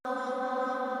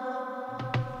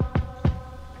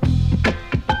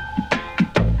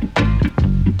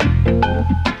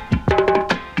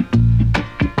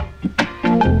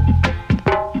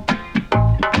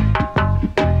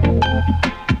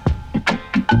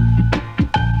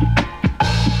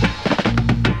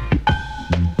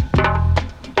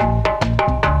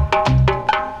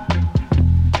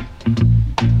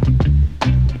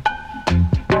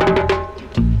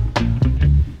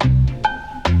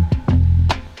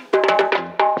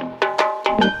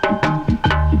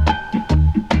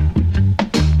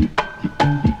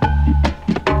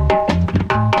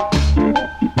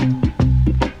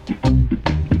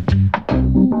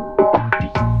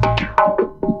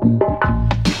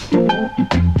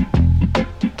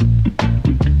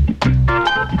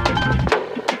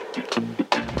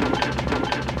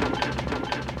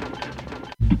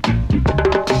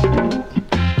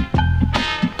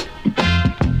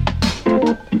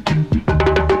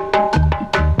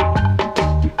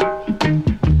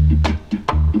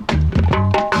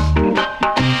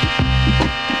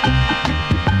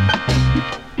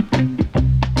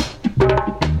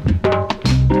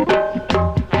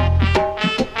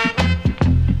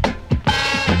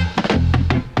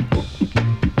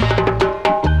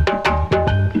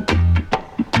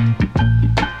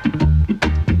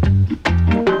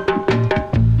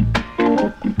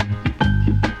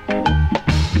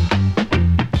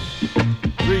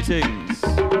Greetings,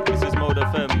 this is Mode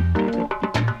FM.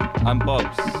 I'm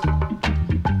Bobs.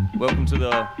 Welcome to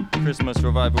the Christmas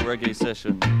Revival Reggae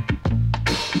session.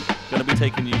 Gonna be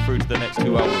taking you through to the next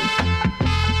 2 hours.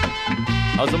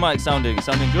 How's the mic sounding?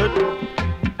 Sounding good?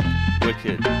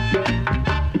 Wicked.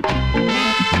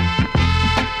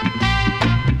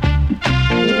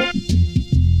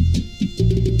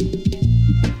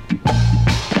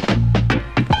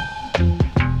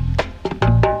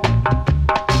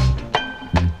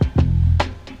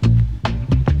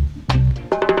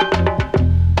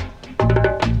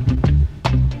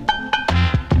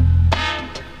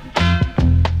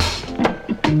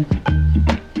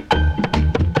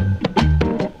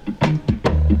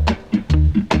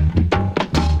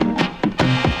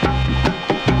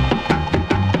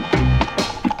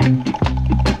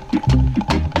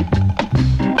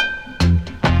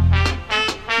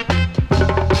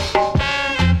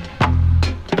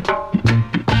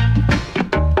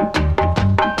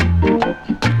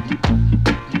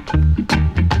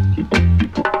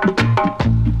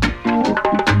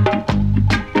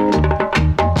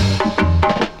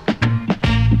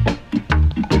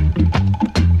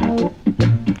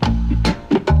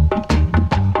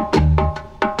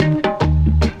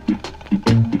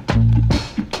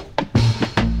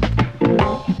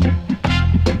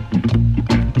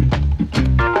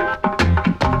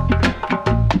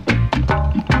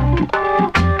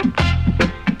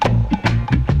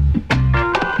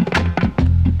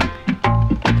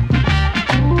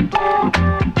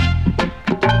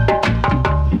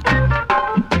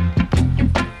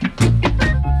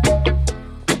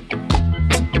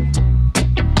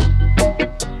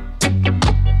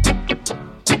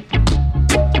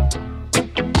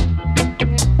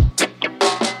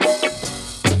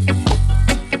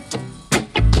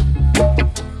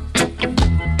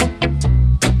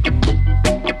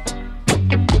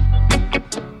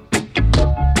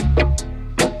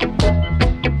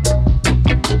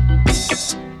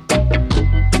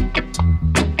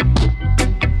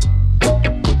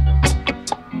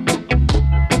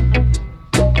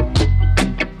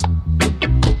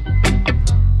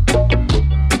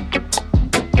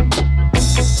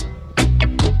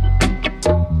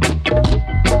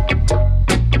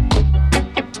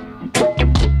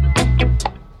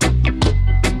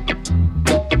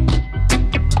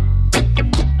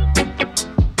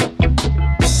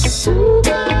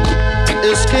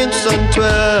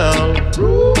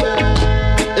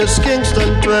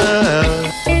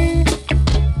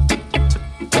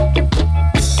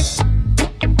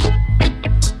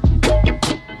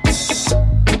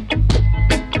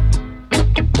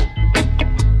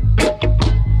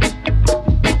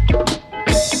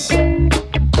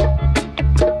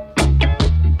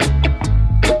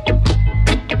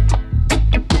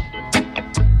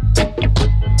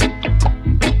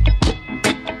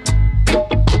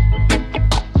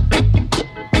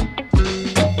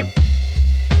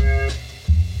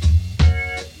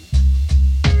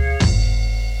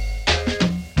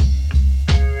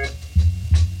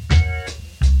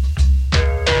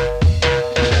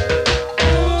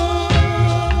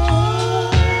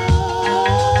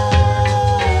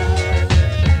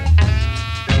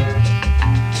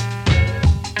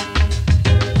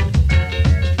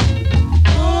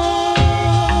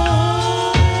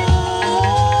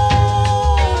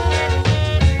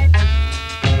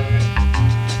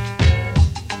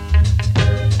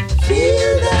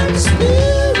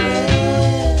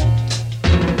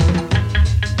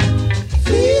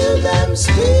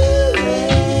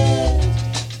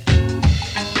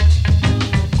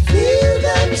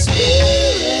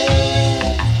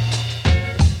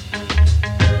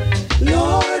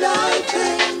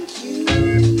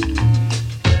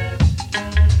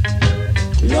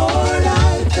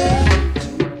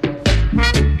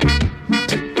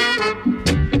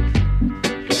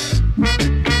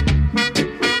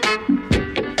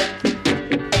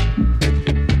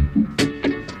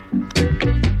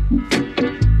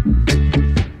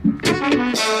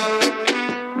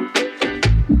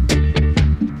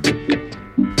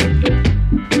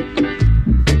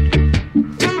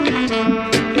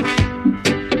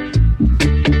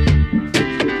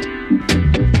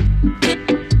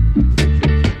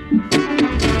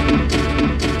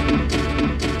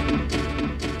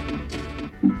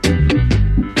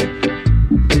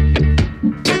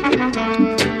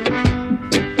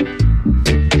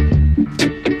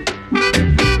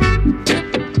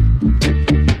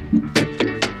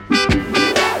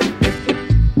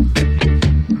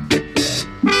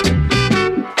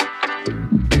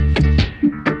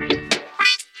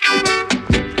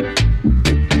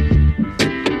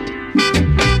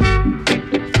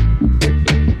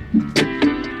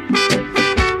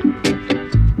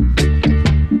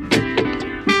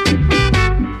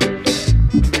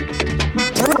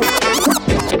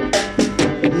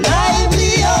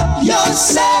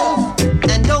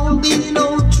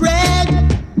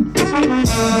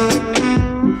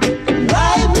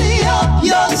 Lively up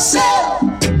yourself,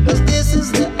 'cause this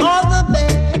is the other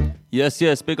band.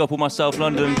 Yes, big up all my South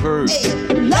London crew. Hey,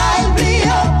 lively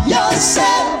up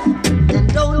yourself,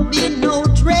 and don't be no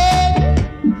dread.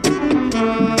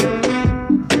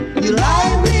 You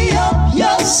lively up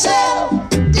yourself,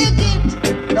 dig it,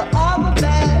 the other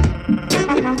band.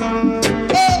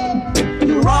 Hey,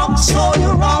 you rock so,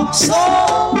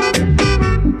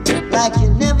 like you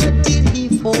never did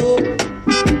before.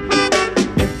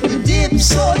 You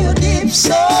dip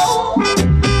so,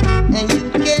 and you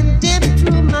can dip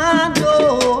through my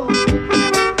door.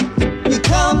 You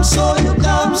come so,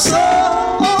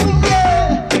 oh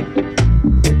yeah,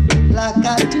 like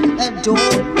I do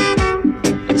adore.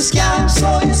 You scam so,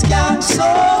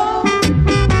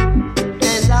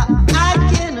 and I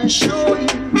can assure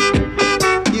you,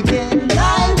 you can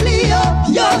lively up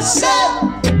yourself,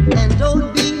 and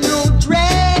don't be no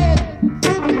dread.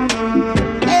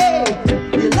 Hey,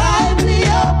 you lively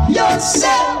up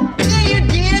yourself. Do you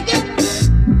dig it?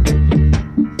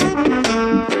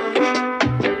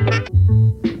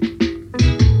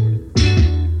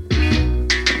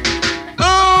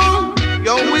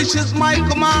 Your wish is my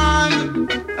command,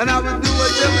 and I will do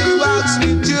whatever you ask me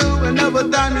to, and never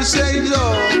time you say so.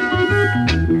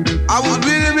 I would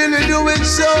really do it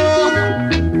so.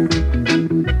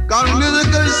 Got a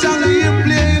musical song you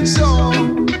playing so.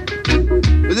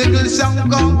 Musical song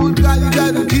come good, God, you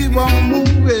gotta keep on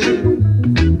moving.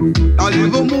 Now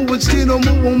leave a moving, still a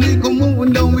moving, make a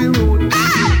moving, don't be rude.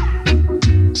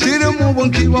 Still a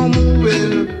moving, keep on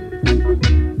moving.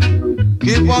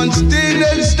 Keep on still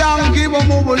and strong, keep on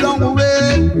moving along the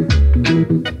way.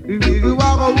 If you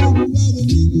walk a move,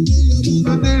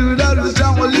 without the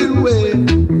song a little way.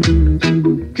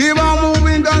 Keep on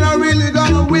moving, gonna win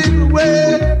the way.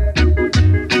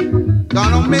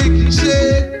 Gonna make you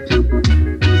shake.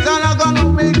 Gonna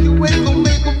make you wake, gonna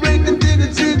make you break and dig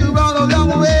it, see the round along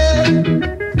the way.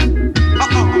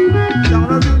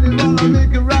 Gonna really gonna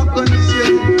make you rock on the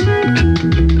shake.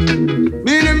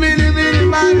 Mini,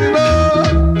 man,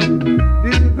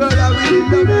 this girl I really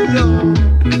love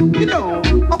you know.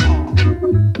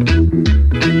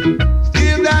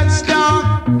 Still that stop.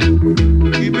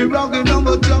 Keep it rocking on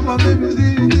the top, make me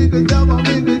see you take a jump,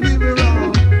 make me keep it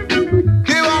wrong.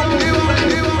 Keep on.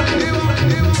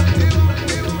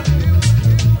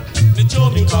 Me show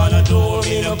me corner door,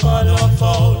 me no corner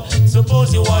foul.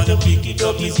 Suppose you want to pick it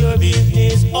up, it's your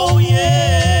business. Oh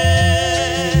yeah.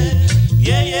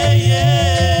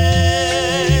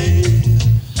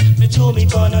 Me show me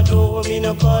corner door, me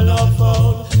no corner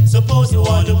foul. Suppose you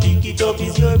want to pick it up,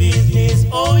 it's your business.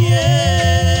 Oh yeah.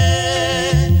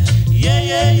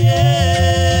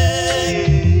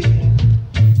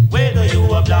 Whether you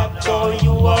are black or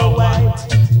you are white,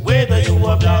 whether you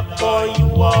are black or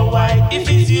you are white, if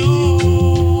it's you,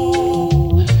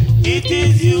 it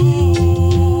is you.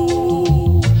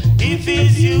 If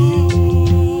it's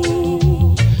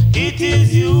you, it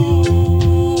is you.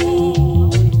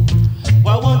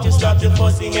 Why won't you stop your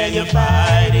fussing and your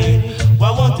fighting?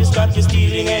 Why won't you stop your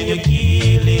stealing and your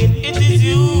killing? It is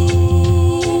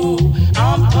you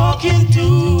I'm talking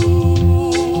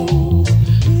to.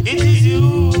 It is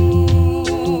you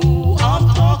I'm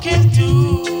talking to.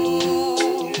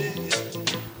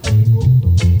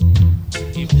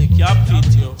 If the cap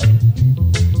fit you,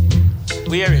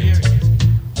 wear it.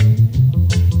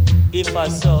 If I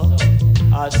saw,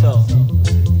 I saw.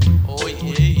 Oh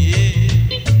yeah.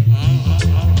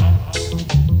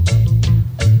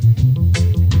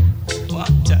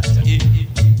 What that? Yeah.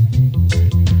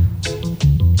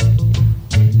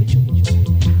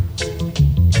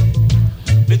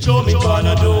 Me show me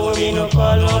corner door, me no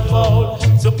call out foul.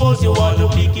 Suppose you want to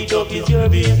pick it up, it's your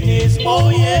business. Oh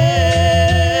yeah.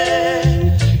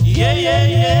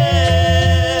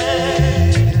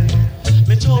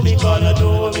 Me show me corner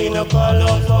door, me no call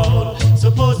out foul.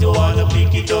 Suppose you want to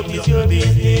pick it up, it's your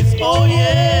business. Oh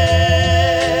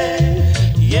yeah.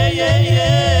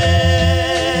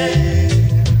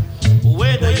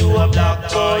 Whether you are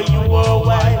black or you are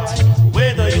white,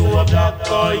 whether you are black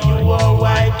or you are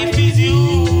white, it is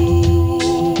you.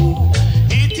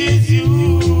 It is you.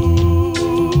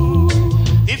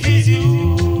 It is you.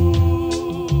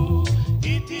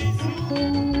 It is you.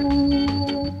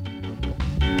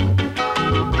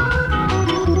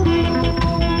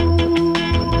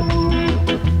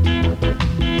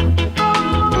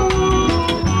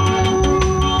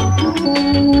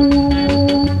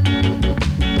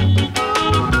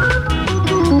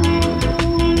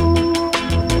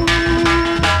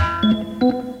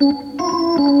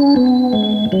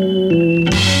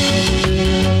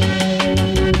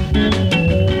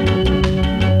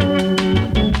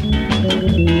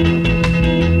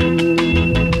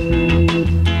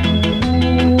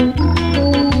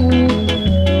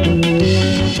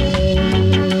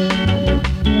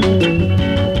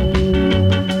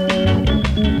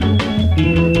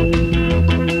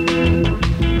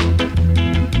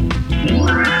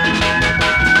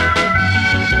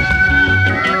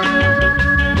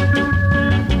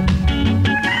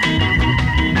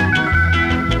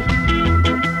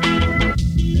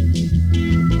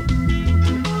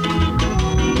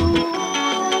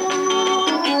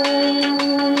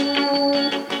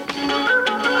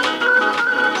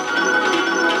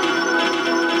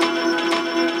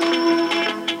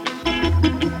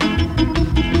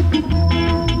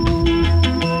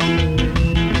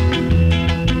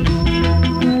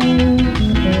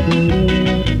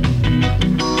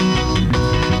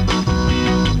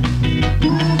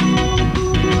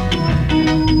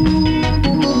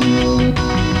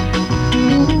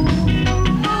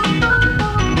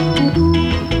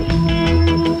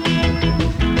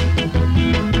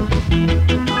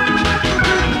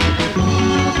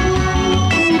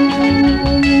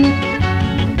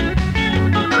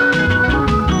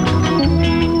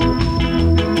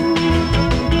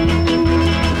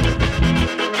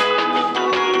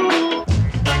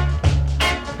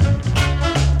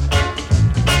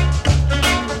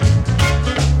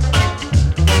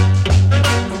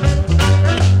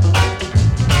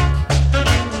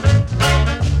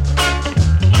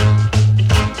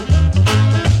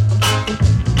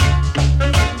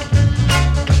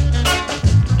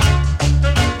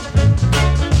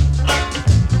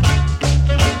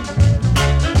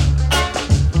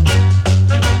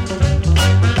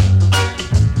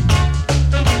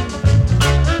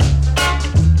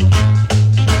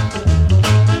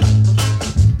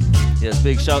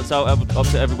 shouts out up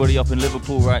to everybody up in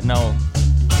Liverpool right now.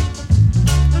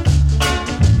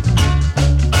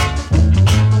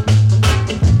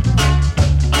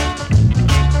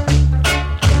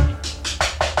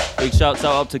 Big shouts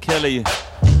out up to Kelly.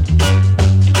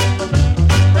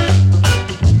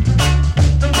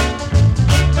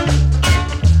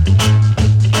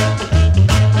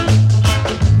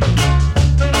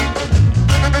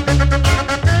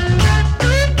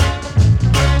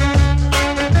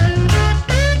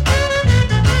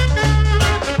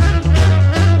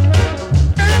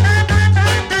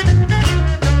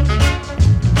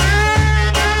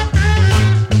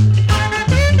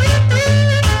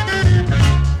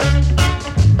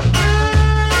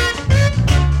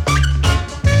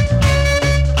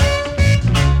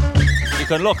 You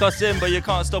can lock us in, but you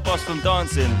can't stop us from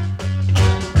dancing.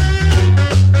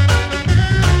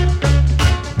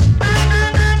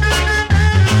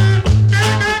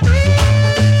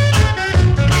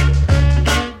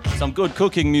 Some good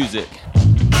cooking music.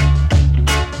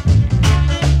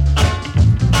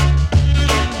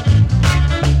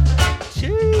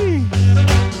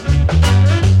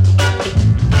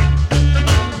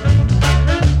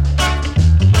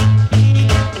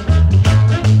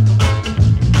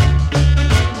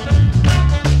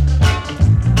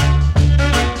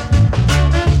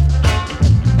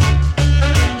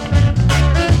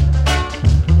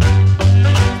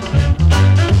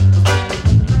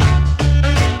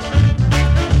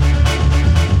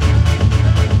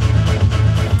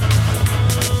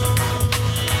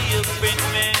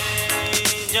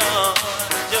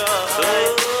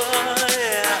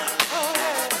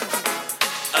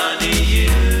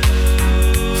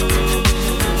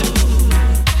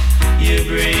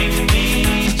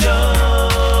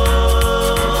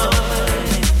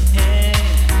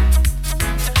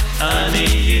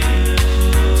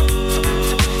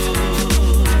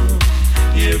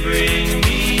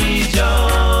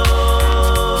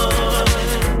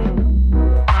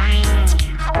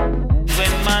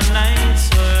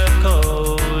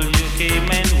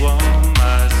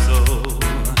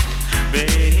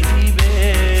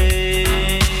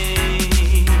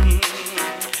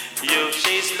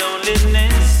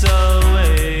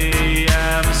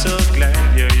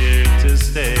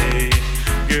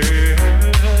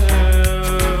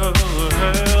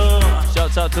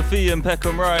 And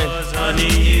Peckham Rye.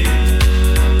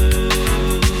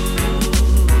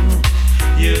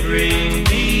 You bring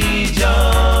me joy,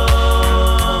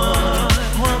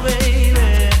 oh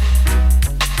baby.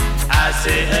 I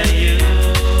say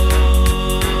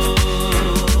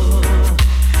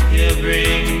you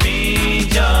bring me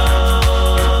joy, oh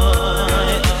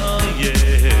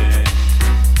yeah.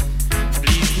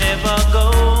 Please never go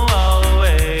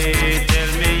away.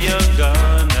 Tell me you're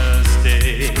gonna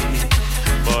stay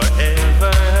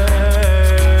forever.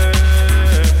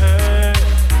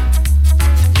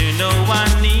 You know I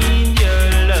need your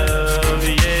love,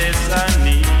 yes I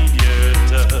need your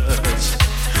touch,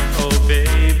 oh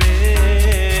baby.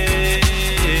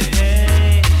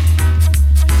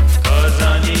 'Cause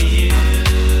honey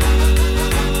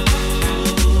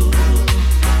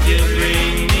you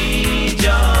bring me joy.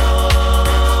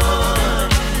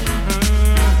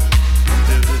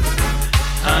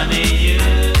 Honey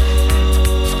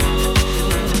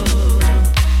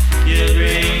you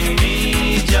bring me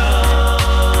joy,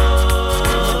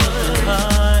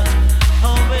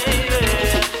 oh baby.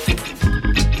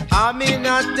 I'm in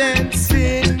a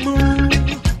dancing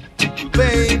mood,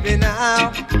 baby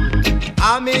now.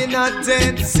 I'm in a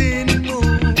dancing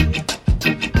mood.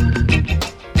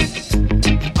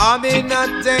 I'm in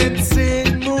a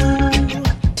dancing mood.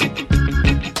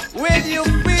 When you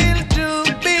feel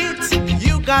the beat,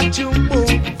 you got to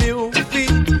move your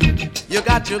feet. You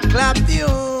got to clap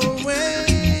your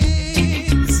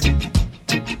hands.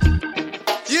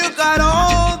 You got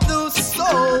all the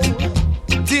soul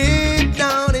deep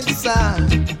down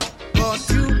inside, but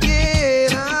you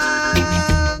get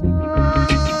high.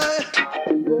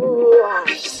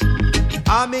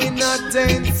 I'm in a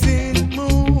dancing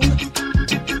mood.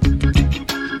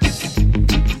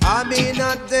 I'm in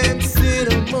a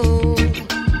dancing mood.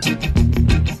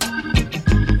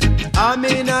 I'm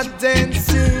in a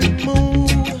dancing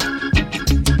mood.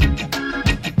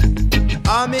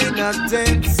 I'm in a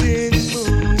dancing mood.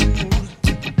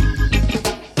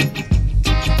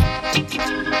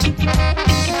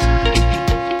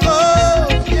 Oh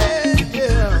yeah,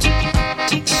 yeah.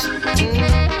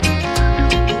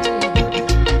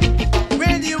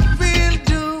 When you feel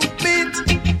the beat,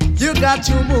 you got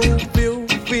to move your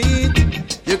feet.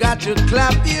 You got to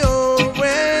clap your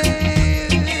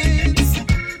hands.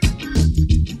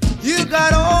 You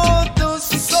got all the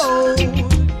soul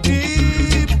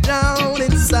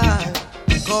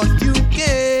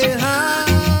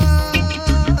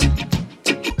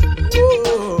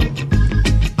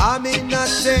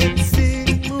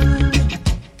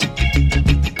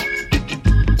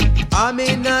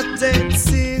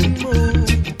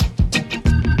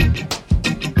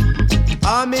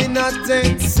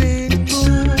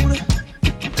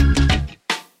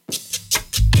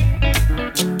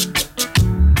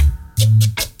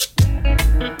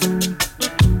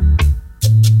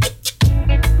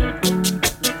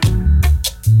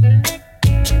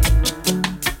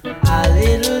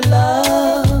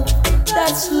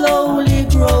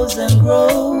and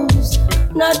grows,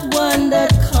 not one that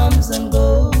comes and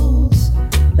goes.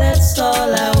 That's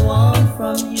all I want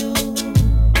from you.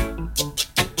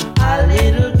 A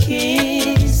little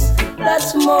kiss,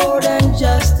 that's more than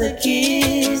just a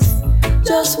kiss,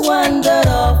 just one that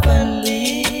often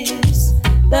leaves.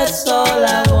 That's all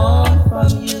I want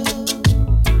from you.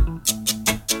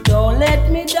 Don't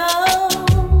let me down.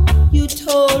 You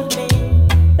told me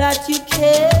that you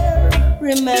care.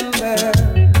 Remember,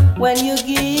 when you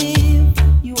give,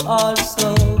 you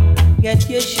also get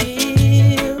your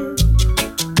share.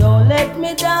 Don't let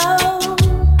me down.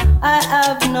 I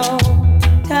have no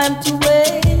time to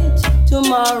wait.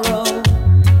 Tomorrow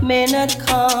may not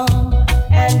come,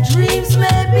 and dreams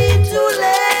may be too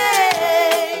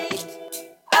late.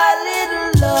 A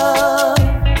little love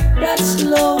that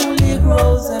slowly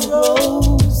grows and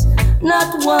grows,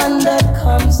 not one that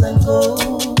comes and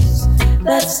goes.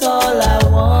 That's all I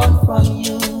want from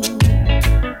you.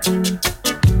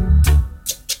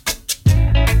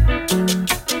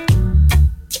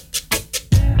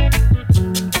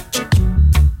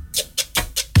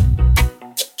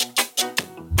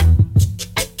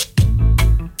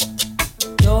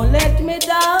 Don't let me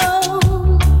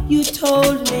down. You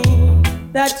told me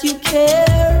that you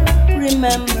care.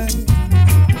 Remember.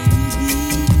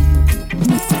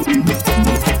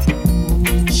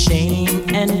 Shame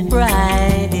and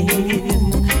pride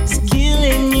is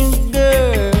killing you,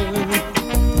 girl.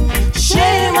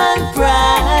 Shame and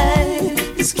pride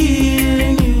is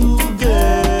killing you,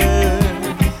 girl.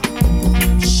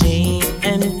 Shame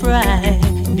and pride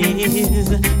is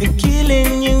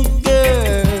killing you,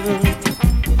 girl.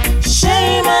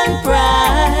 Shame and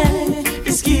pride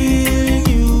is killing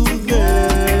you,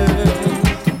 girl.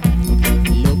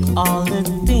 Look, all the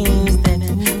things that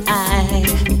I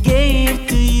gave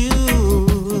to you.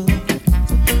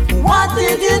 What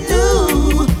did you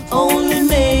do? Only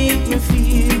make me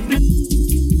feel blue.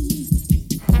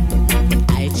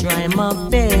 I try my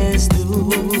best to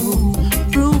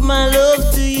prove my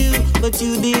love to you, but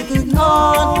you didn't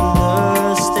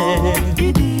understand.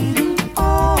 You didn't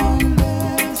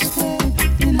understand.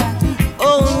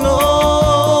 Oh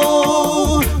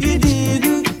no, you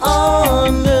didn't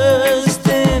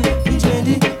understand.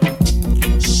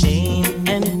 Shame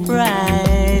and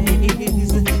pride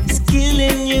is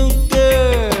killing you,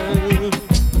 girl.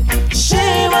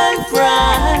 Shame and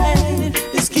pride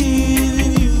is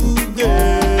killing you,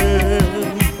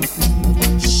 girl.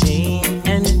 Shame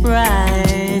and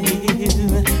pride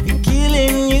is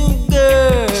killing you,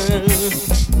 girl.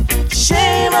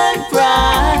 Shame and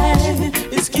pride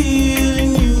is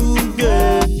killing you,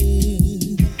 girl.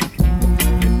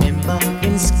 Remember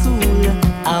in school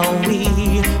how we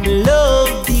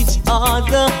loved each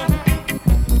other.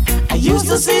 I used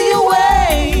to see you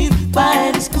wave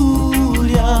by the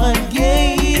schoolyard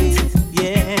gate.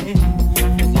 Yeah,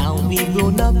 now we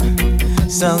grown up.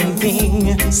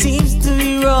 Something seems to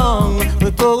be wrong.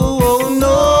 But oh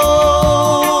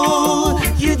no,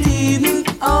 you didn't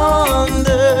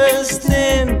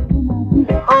understand.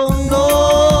 Oh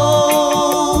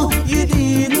no, you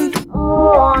didn't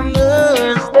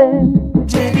understand.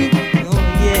 Oh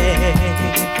yeah.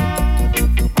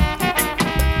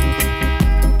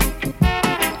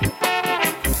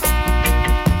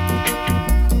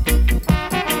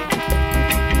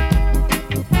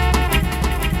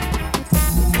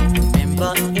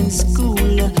 Remember in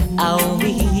school how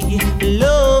we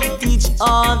loved each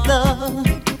other.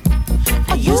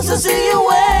 I used to see you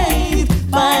wave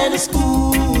by the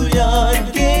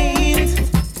schoolyard gate.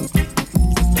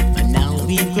 But now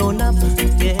we've grown up,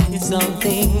 yeah,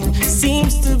 something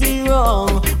seems to be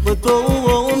wrong. But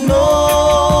oh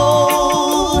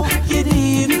no, you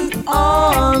didn't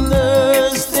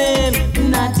understand.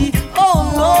 Naughty, oh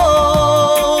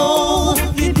no,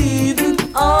 you didn't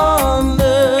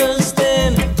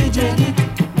understand.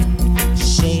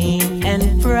 Shame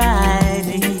and pride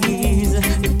is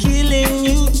killing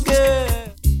you, girl.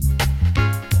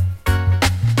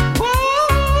 Oh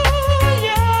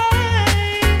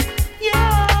yeah,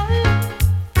 yeah,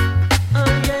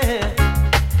 oh yeah.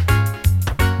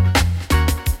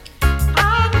 I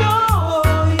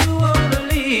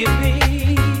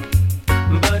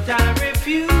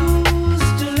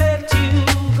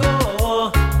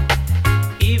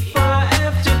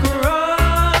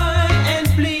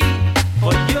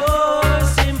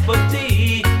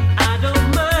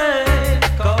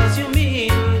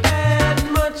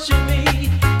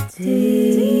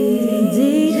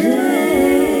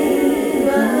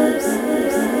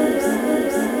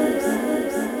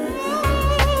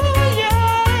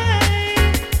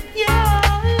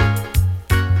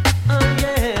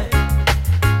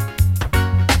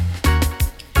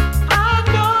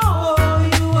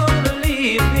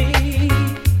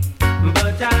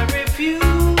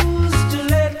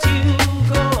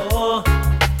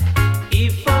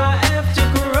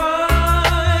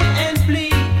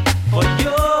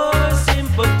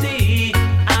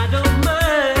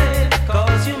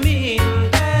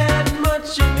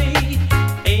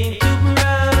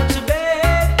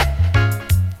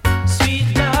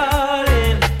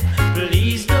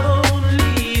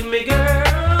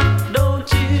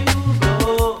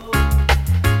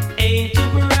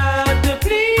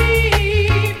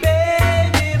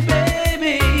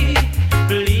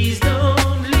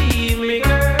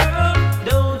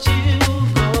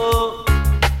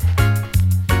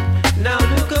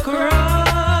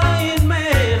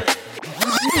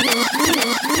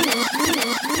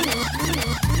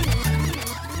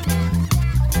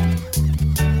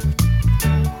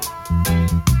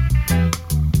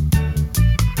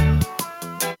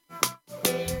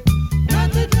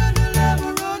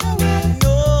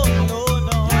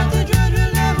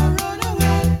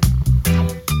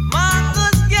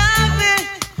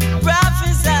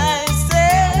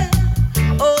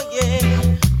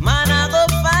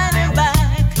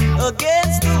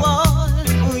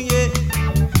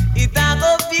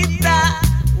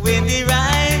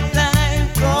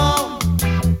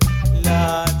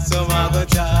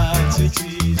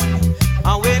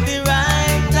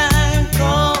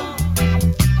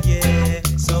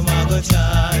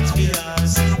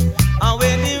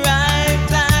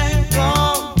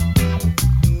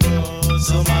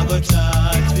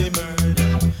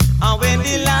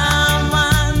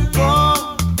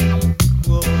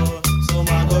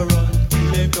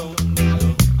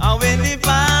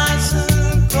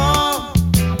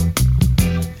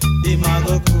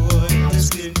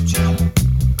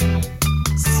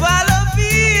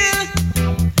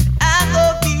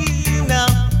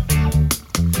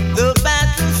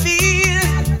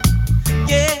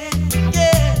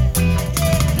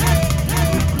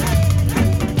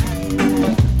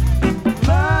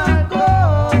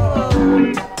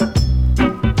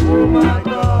Oh my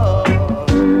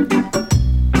God,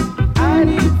 I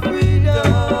need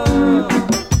freedom,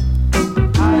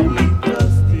 I need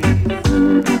justice.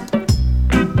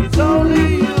 It's only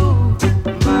you,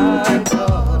 my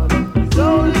God. It's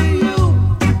only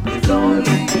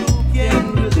you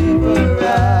can deliver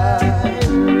right.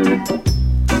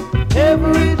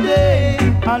 Every day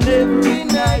and every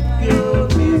night, your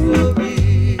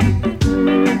misery.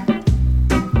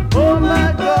 Oh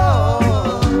my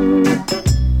God,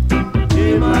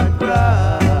 hear my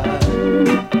cry.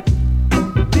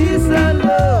 Peace and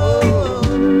love,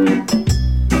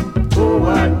 oh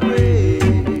I pray.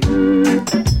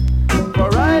 For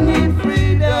I need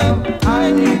freedom,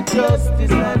 I need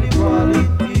justice and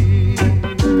equality.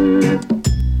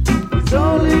 It's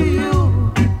only you,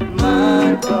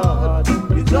 my God.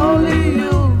 It's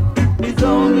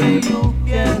only you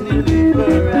can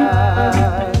deliver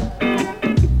right.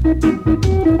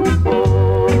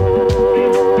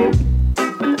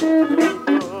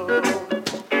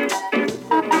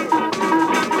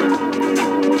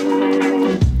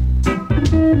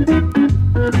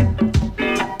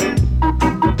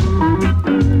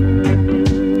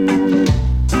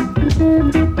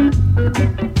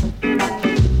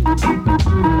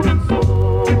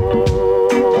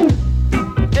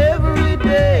 Every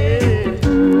day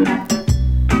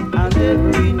and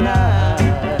every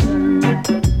night.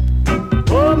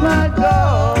 Oh my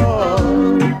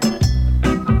God,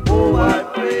 oh I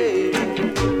pray.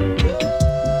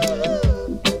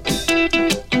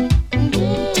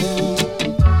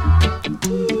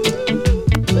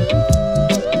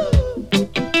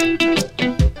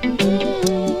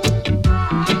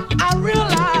 I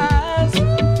realize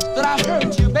that I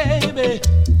hurt you, baby,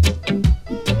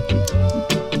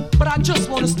 but I just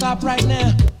want to stop right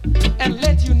now and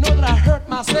let you know that I hurt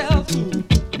myself too.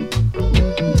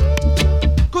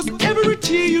 'Cause every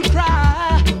tear you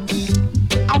cry,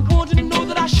 I want you to know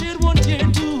that I shed one tear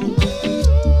too.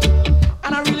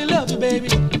 And I really love you, baby.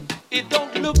 It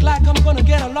don't look like I'm gonna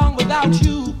get along without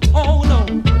you. Oh no.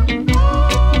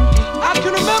 I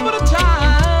can remember the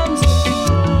times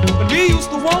when we used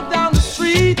to walk down the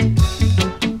street.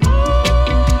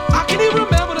 I can even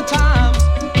remember the times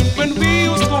when we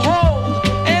used to hold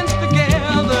hands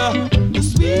together. The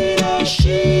sweeter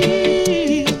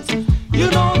sheets, you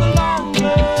know, the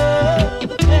longer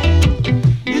the pain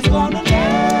is gonna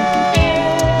last.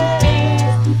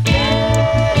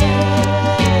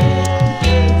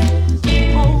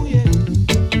 Oh yeah.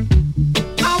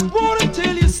 I wanna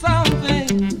tell you something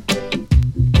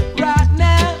right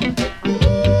now.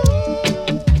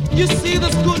 You see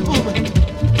this good woman,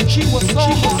 she was so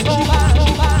hot, so hot,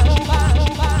 so hot, so hot,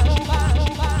 so hot, so hot, so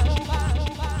hot, so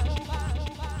hot.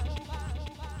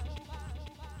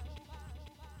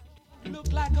 Look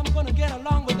like I'm gonna get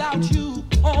along without you.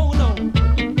 Oh no.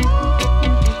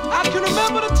 I can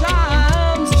remember the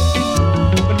times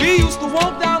when we used to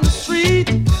walk down the street.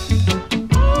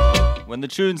 When the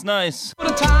tune's nice,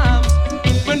 The times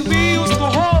when we used to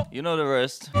hold you know the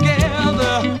rest.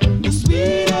 together. The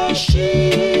sweeter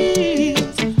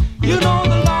sheets, you know,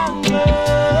 the longer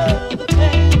the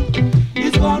pain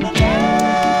is gonna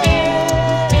last.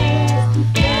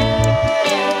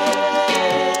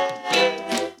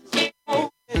 Oh,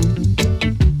 yeah.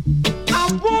 I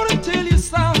wanna tell you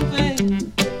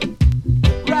something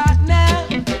right now.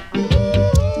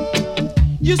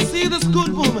 You see this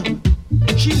good woman,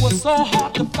 she was so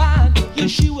hard to find.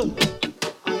 Yes, she was.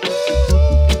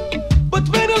 But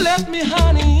when you left me,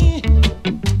 honey,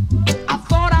 I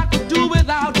thought I could do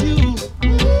without you.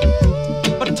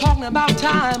 But talking about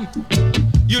time,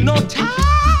 you know,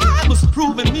 time was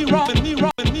proving me wrong, me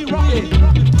wrong, me wrong. Yeah.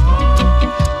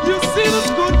 You see this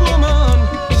good woman,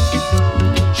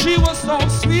 she was so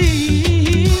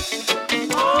sweet.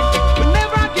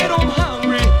 Whenever I get home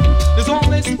hungry, there's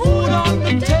always food on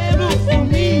the table for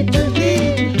me to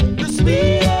eat. The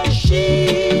sweeter she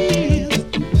is,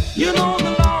 you know,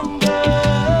 the longer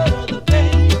the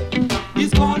pain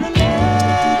is gonna last.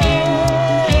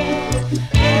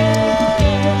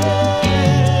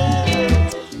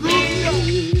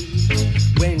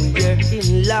 When you're in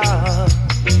love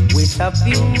with a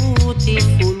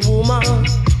beautiful woman,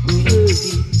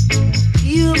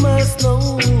 you must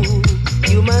know,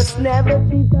 you must never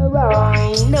treat her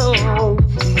wrong. No,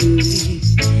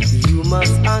 you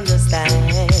must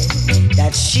understand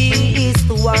that she is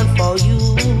the one for you.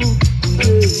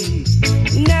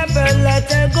 Never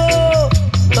let her go,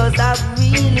 'cause I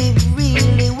really,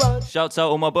 really want. Shouts out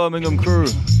all my Birmingham crew.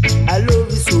 I love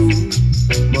you so,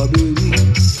 my baby.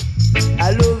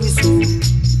 I love you so,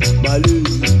 my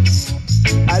lady.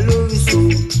 I love you so.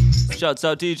 Shouts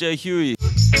out DJ Huey.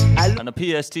 and the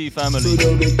PST family.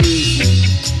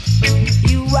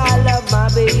 You are love, my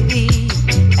baby,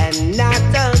 and not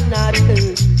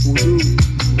another.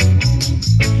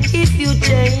 If you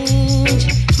change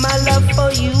my love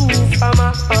for you from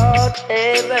my heart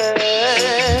ever,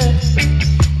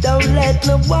 don't let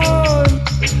no one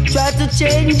try to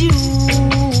change you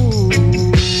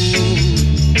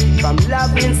from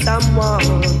loving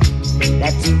someone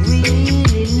that you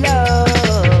really love.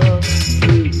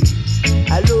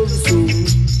 I love you so,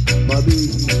 my baby.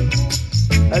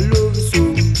 I love you so,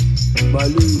 my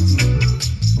lady.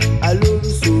 I love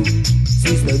you so,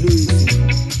 sister Lucy.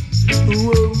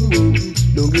 Whoa, whoa,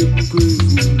 don't get me crazy.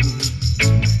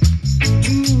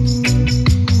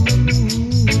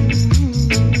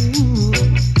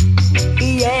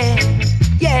 Yeah,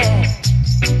 yeah.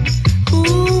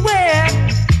 Ooh, well,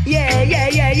 yeah, yeah,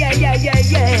 yeah, yeah, yeah, yeah,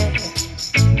 yeah.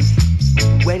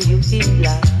 When you feel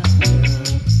love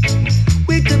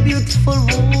with a beautiful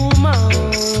woman,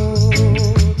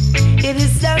 it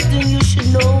is something you should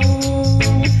know.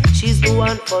 She's the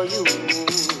one for you.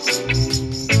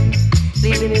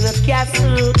 Living in a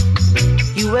castle,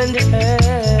 you and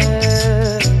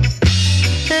her,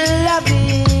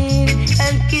 loving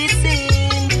and kissing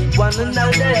one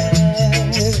another.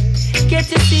 Can't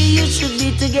you see you should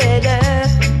be together,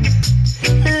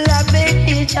 loving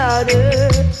each other?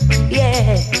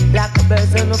 Yeah, like a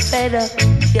bird on a feather.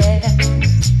 Yeah,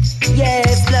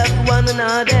 yes, love one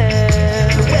another.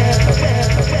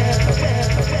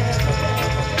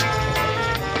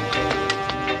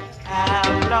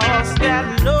 I've lost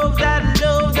that love, that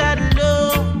love, that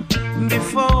love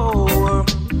before.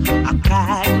 I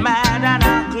cried mad and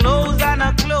I close and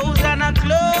I close and I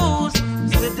close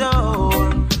the door.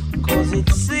 Cause it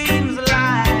seems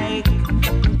like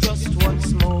just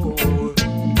once more,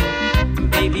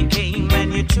 baby came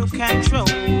and you took control.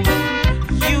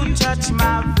 You touched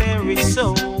my very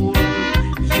soul.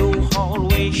 You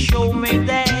always show me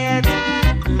that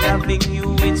loving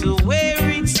you is where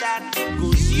it's at.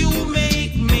 Cause you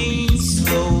make me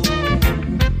so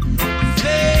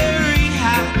very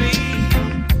happy.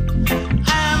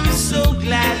 I'm so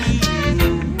glad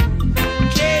you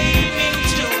came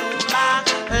into my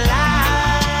life.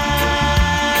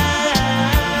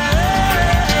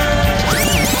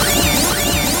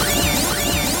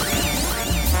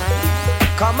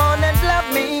 Come on and love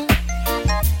me.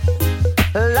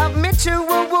 Love me too.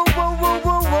 Whoa, whoa, whoa, whoa,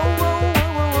 whoa, whoa, whoa,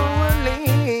 whoa, whoa,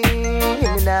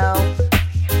 now.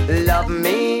 Love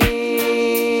me.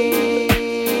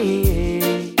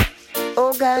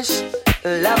 Oh gosh,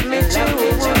 love me too.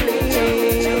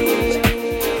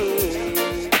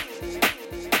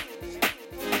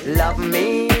 Love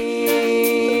me.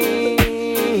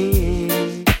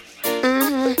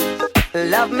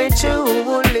 Love me too.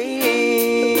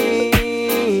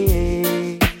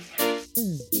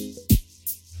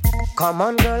 Come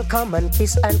on, girl, come and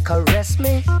kiss and caress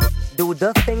me. Do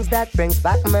the things that brings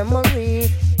back memory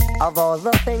of all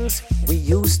the things we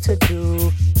used to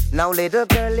do. Now, little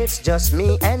girl, it's just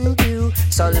me and you.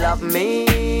 So love me.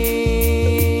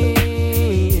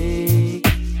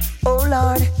 Oh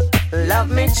Lord, love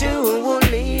me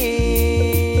truly.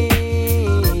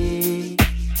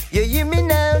 You hear me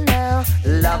now, now.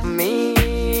 Love me.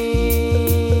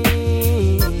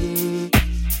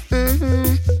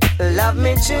 Love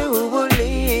me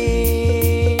truly.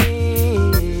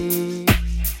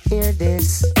 Hear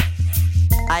this.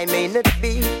 I may not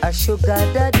be a sugar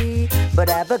daddy, but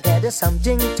I've got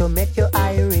something to make you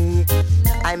irie.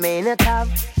 I may not have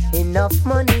enough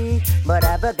money, but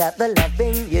I've got the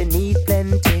loving you need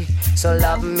plenty. So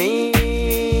love me,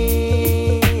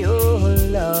 oh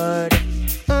Lord.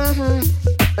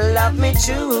 Love me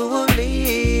truly.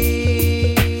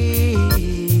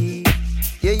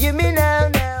 You hear me now,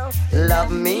 now.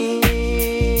 Love me.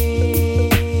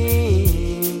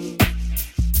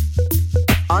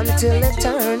 Until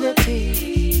eternity,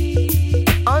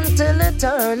 until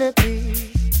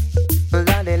eternity.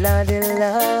 La-di, la-di,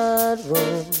 la-di,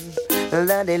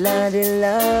 la-di, la-di,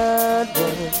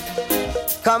 la-di.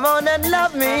 Come on and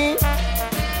love me.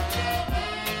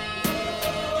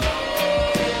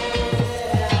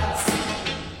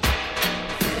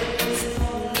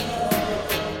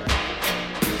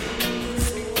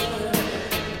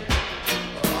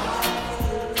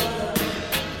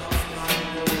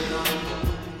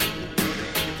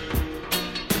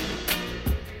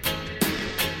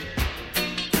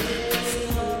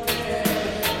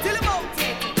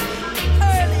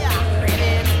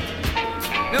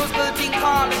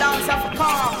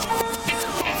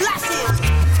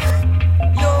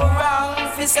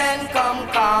 And come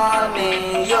call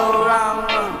me, you're wrong.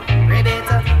 Ready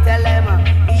to tell them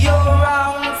you're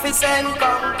wrong. Me send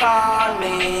come call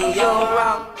me, you're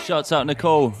wrong. Shouts out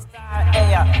Nicole.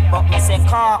 Hey, but me say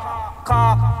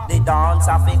cock, the dance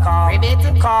of a cock.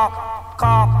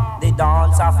 Cock, the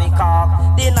dance of a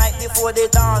cock. The night before the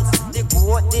dance, the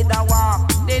goat did a walk.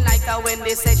 The night when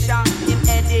the session, him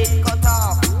head it cut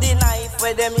off. The knife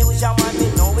where them use your man,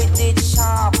 we know it did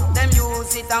sharp. Them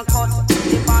use it and cut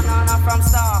the banana from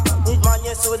stalk. It man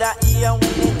you should have ear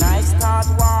when the knife start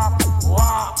walk.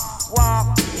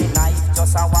 The knife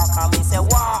just a walk and me say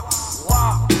walk.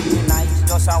 The knife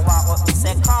just a walk, but me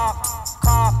say cock.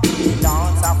 The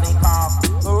dance of a cock.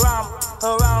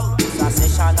 Ram, it's a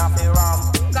session of a ram.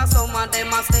 Cause some of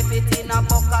them a step it in a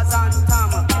buckers and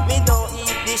tam. Me don't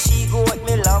eat the she-goat,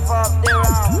 me love up the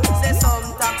ram. Say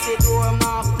some taxi door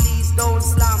man, please don't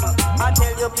slam. I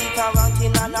tell you Peter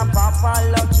Rankin and a Papa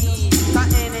Lucky.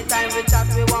 Cause anytime we chat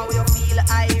we want we feel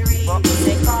irie. But me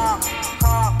say cock,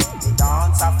 the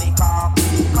dance of a cock.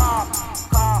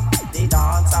 Cock, the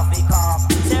dance of a cock.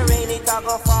 Say rain it a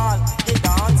go fall, the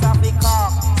dance of a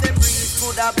cock. Say breeze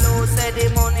coulda blow, say the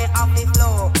money have the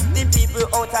flow. The people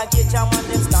out a gate jam and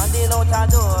them standing out a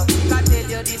door. Can tell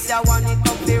you this ya one it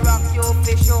come to rock you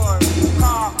for sure.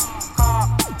 Cock,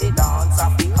 the dance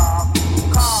of the cock.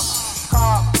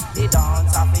 Cock, the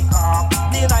dance of the cock.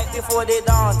 The night before the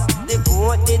dance, the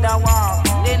goat did a walk.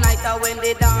 The night when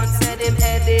they dance, said them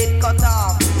head it cut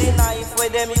off. The knife where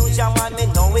them use your man, me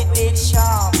know it did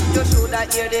sharp. You shoulda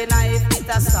hear the knife, it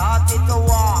a started to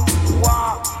walk.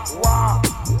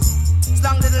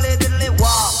 Slang diddly,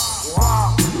 walk.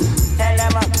 Tell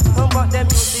them but them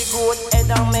use the goat head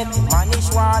and make manish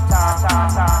water.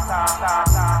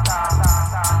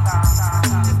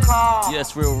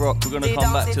 Yes, Real Rock, we're gonna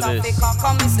come back to this.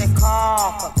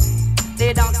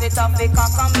 They dance it off the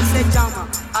cock and me say jam.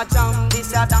 I jam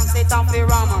this, I dance it off the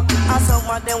ram. And some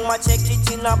of them want check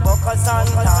it in a buckers and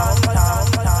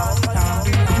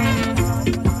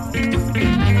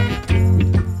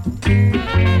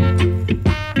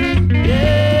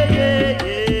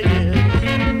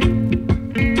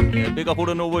Yeah, big up all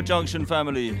the Norwood Junction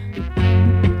family.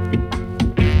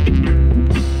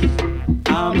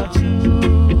 I'm a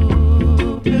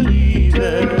true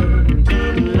believer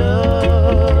in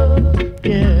love,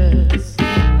 yes,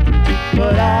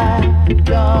 but I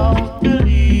don't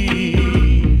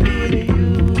believe in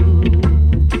you.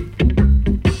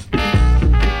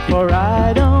 For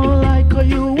I don't like how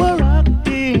you were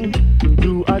acting.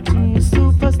 You are too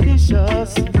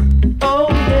superstitious. Oh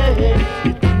yeah,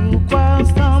 you took wild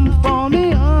stamp for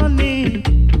me, honey.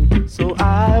 So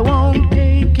I won't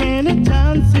take any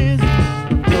chances.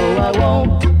 No, I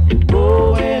won't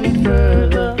go any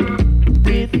further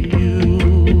with you.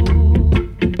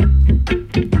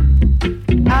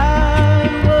 I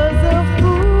was a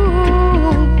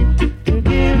fool to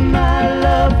give my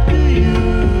love to you,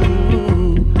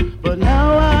 but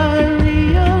now I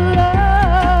realize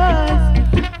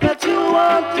that you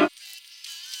want to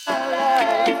my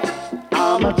life.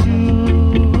 I'm a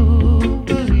true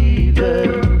believer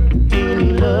in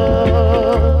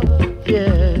love,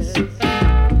 yes,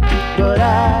 but I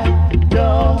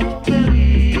don't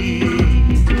believe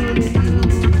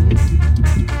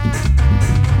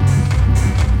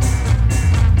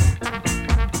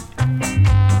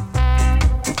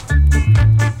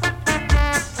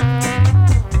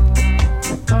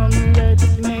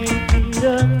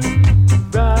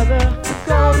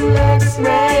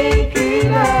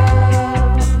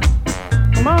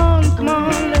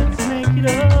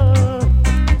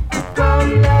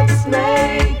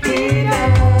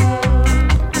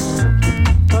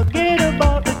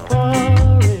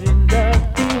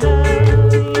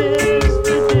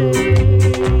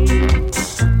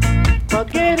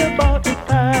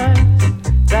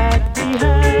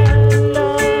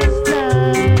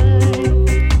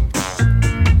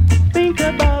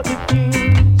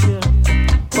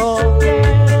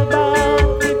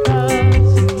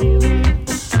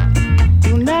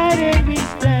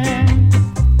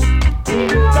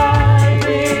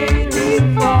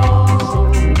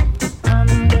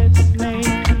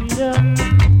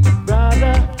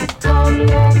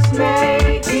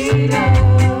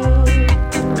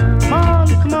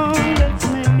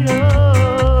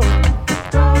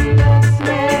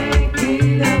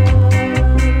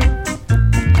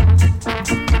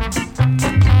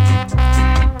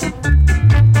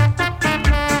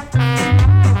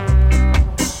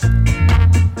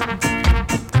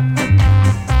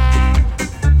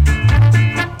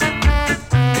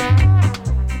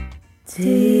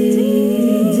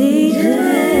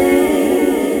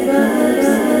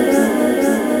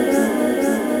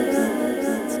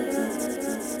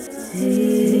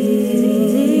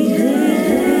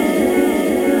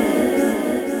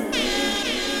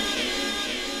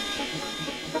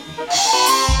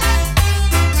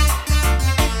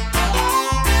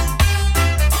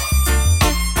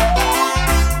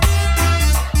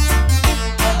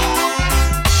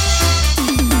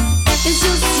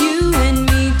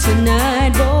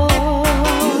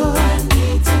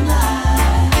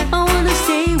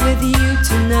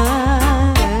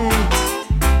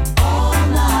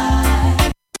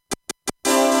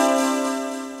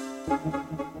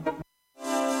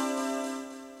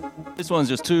This one's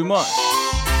just too much.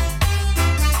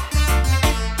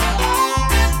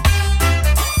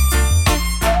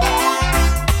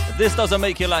 If this doesn't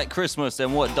make you like Christmas,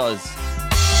 then what does?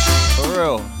 For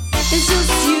real. It's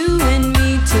just you and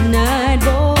me tonight,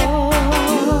 boy.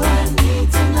 You and me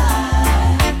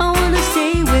tonight. I wanna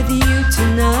stay with you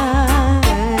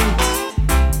tonight.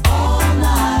 All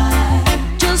night.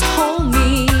 Just hold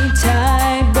me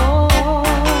tight, boy.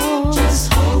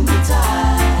 Just hold me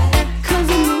tight. 'Cause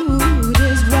the mood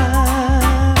is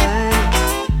right.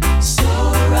 So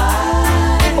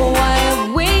right. Oh, I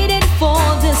have waited for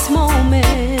this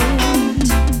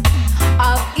moment.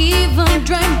 I've even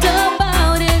dreamt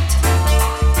about it.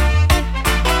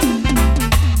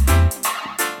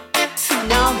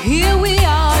 Now here we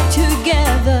are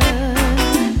together.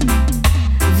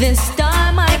 This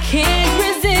time I can't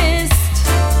resist.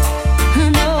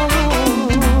 No,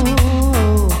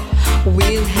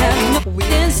 we'll have no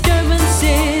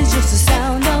disturbances, just the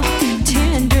sound of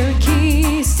tender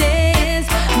kisses.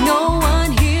 No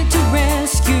one here to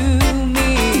rescue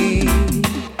me.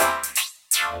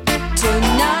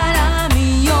 Tonight I'm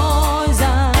yours,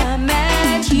 I'm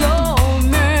at your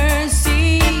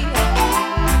mercy.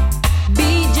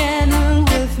 Be gentle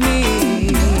with me.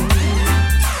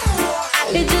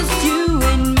 It's just you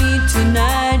and me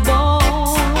tonight, boy.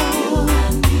 You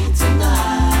and me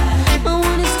tonight. I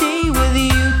wanna stay with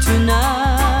you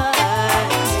tonight.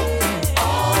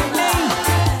 All night.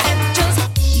 Just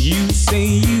You say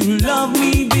you love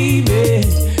me, baby,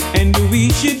 and we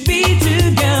should be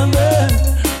together.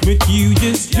 But you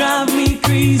just drive me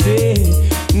crazy.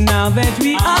 Now that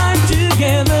we are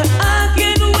together, I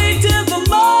can't wait till the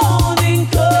morning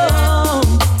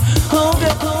comes. Hold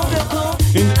up, hold up, hold up.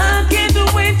 And I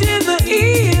can't wait till the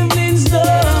evening's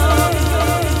done.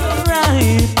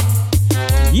 Right.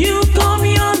 You call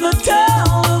me on the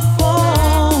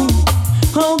telephone,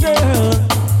 oh girl,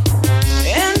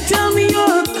 and tell me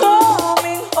you're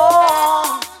coming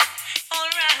home.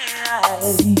 Alright.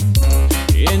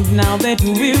 And now that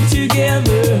we're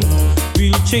together,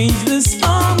 we'll change the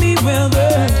stormy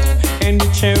weather and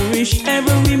cherish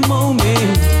every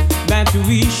moment that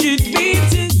we should be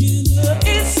together.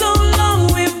 It's so long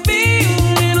we've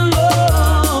been in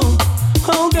love,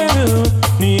 oh girl,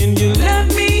 and you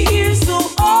left me here so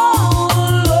all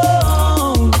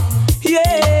alone.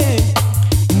 Yeah,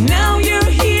 now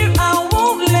you're here, I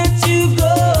won't let you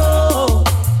go.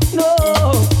 No,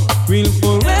 we'll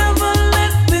forever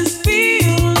let this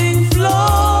feeling flow.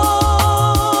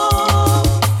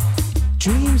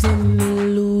 Dreams and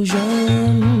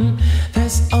illusion,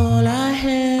 that's all I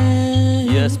had.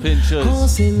 Yes, Pinchers.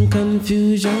 Causing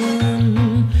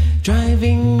confusion,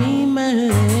 driving me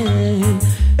mad.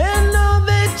 And now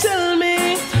they tell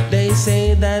me, they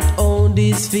say that all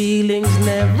these feelings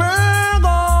never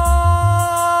go.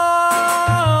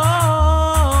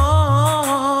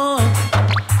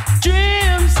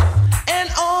 Dreams and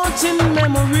autumn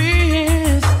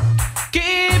memories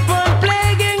keep on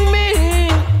plaguing me,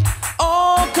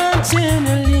 all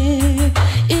continually.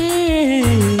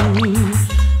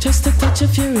 Just a touch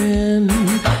of your hand,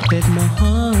 let my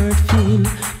heart feel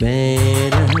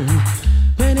better.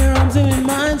 When your arms are in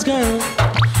mine, girl,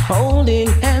 holding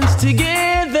hands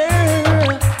together,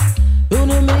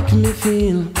 gonna make me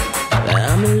feel that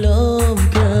I'm in love,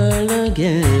 girl,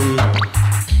 again.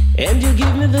 And you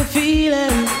give me the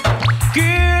feeling,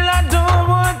 girl, I don't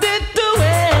want it to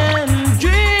end.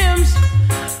 Dreams,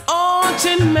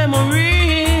 haunting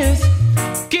memories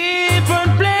keep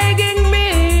on plaguing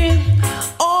me,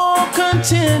 all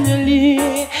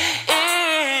continually.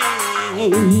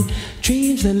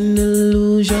 Dreams and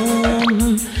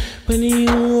illusion, when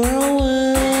you are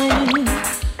away,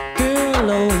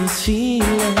 girl, always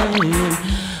feeling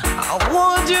I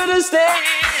want you to stay.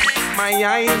 My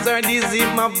eyes are dizzy,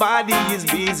 my body is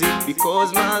busy,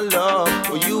 because my love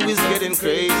for you is getting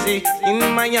crazy. In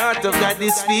my heart I've got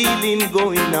this feeling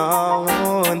going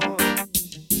on, and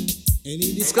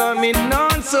it is coming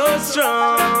on so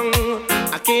strong.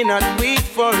 I cannot wait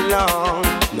for long.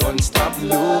 Non-stop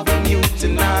loving you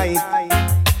tonight.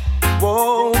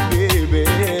 Whoa, baby.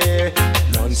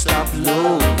 Non-stop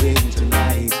loving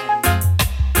tonight.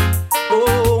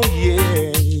 Oh,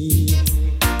 yeah.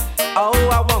 Oh,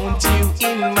 I want you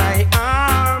in my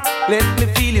arms. Let me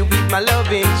feel you with my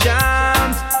loving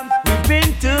charms. We've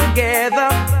been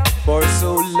together for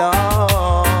so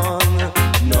long.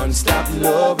 Non-stop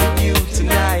loving you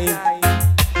tonight.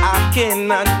 I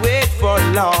cannot wait for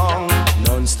long.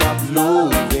 Non-stop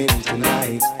loving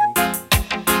tonight.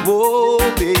 Whoa,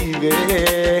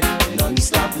 baby.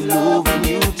 Non-stop loving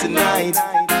you tonight.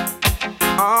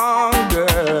 Oh,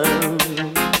 girl.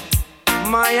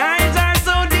 My eyes are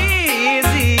so deep.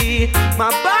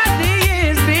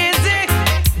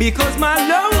 because my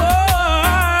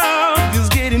love is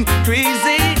getting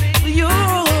crazy for you.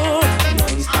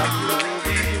 Non-stop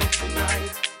loving you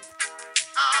tonight.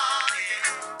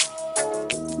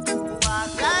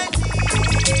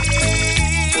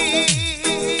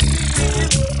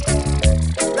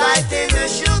 Right as it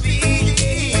should be.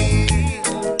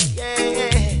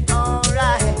 Yeah,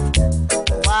 alright.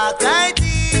 Walk right in.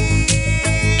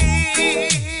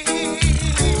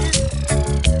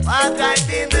 Walk right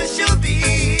in the should be.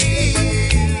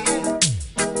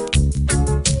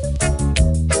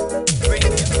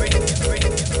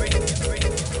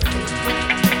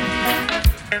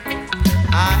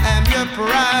 I am your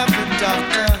private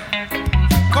doctor.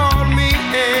 Call me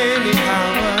any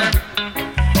hour.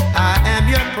 I am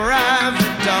your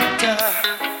private doctor.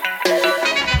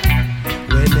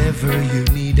 Whenever you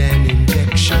need an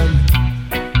injection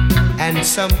and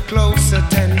some close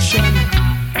attention,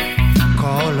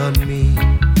 call on me,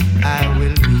 I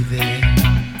will be there.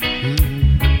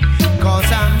 'Cause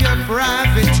I'm your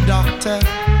private doctor.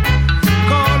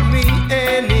 Call me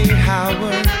any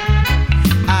hour.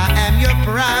 I am your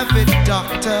private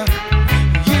doctor.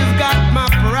 You've got my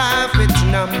private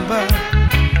number.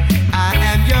 I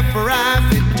am your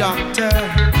private doctor.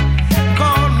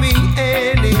 Call me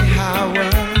any hour.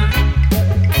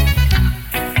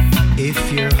 If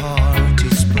your heart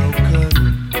is broken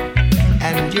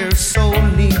and your soul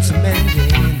needs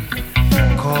mending,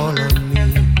 call on me,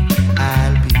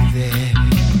 I'll be there.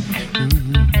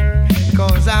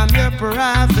 'Cause I'm your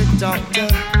private doctor.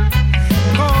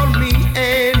 Call me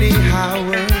any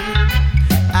hour.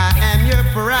 I am your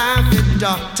private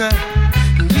doctor.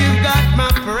 You got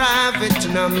my private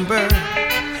number.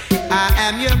 I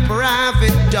am your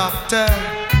private doctor.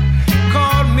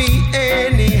 Call me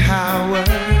any hour.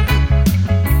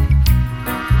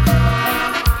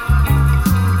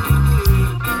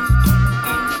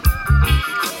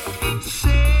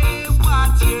 Say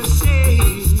what you say,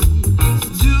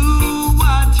 do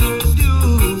what you're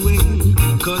doing,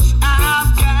 'cause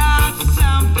I've got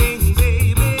something,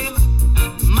 baby,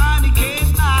 money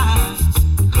can't buy,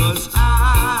 'cause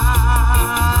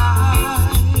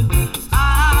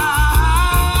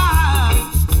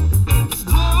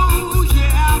oh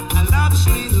yeah, I love this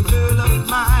little girl of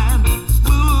mine,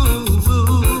 ooh,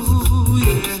 ooh,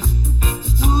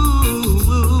 yeah,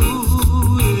 ooh,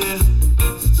 ooh, yeah.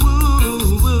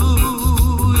 Ooh,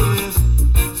 ooh, yeah.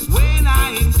 When I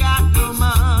ain't got no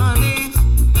money,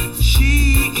 she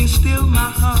is still my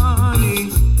honey.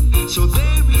 So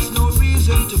there is no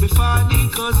reason to be funny,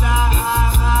 'cause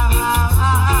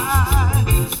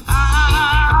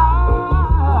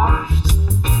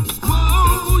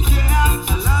oh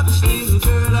yeah, I love this little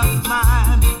girl of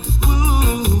mine.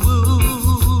 Ooh,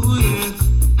 ooh,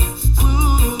 yeah.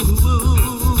 Ooh,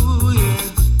 ooh,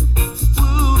 yeah.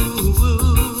 Ooh,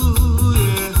 ooh,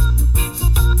 yeah.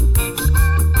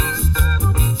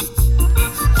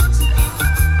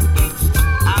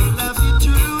 I love you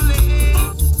truly.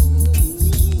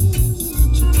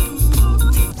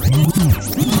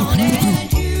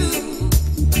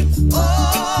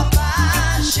 Oh,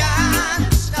 my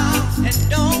shining star, and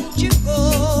don't you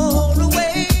go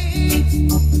away.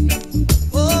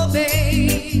 Oh,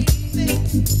 baby,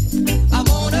 I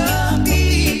wanna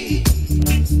be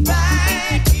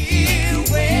right here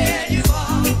where you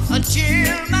are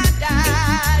until my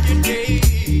dying day.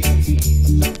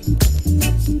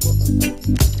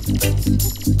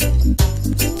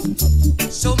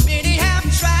 So many have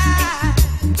tried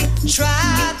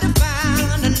to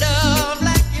find a love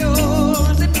like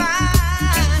yours and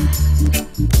mine.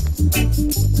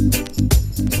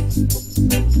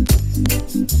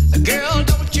 Girl,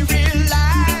 don't you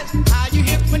realize how you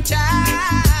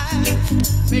hypnotize?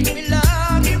 Make me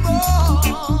love you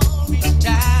more each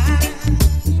time.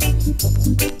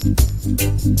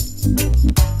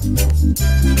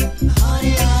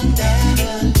 Honey, I'll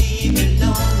never leave you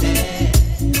lonely.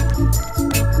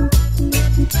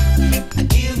 I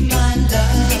give my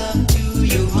love to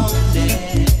you only.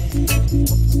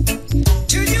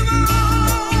 To you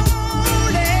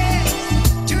only.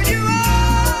 To you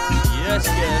only. Yes,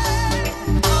 yes.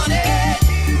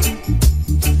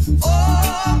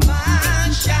 Oh, my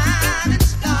shining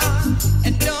star,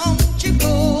 and don't you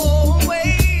go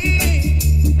away.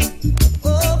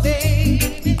 Oh,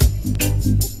 baby,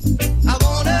 I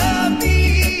wanna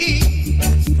be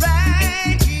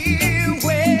right here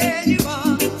where you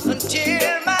are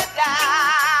until my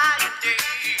dying day.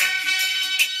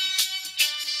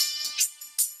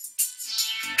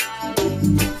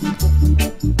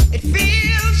 It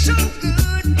feels so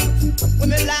good when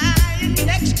we're lying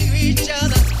next to each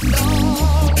other,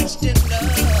 lost in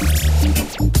love.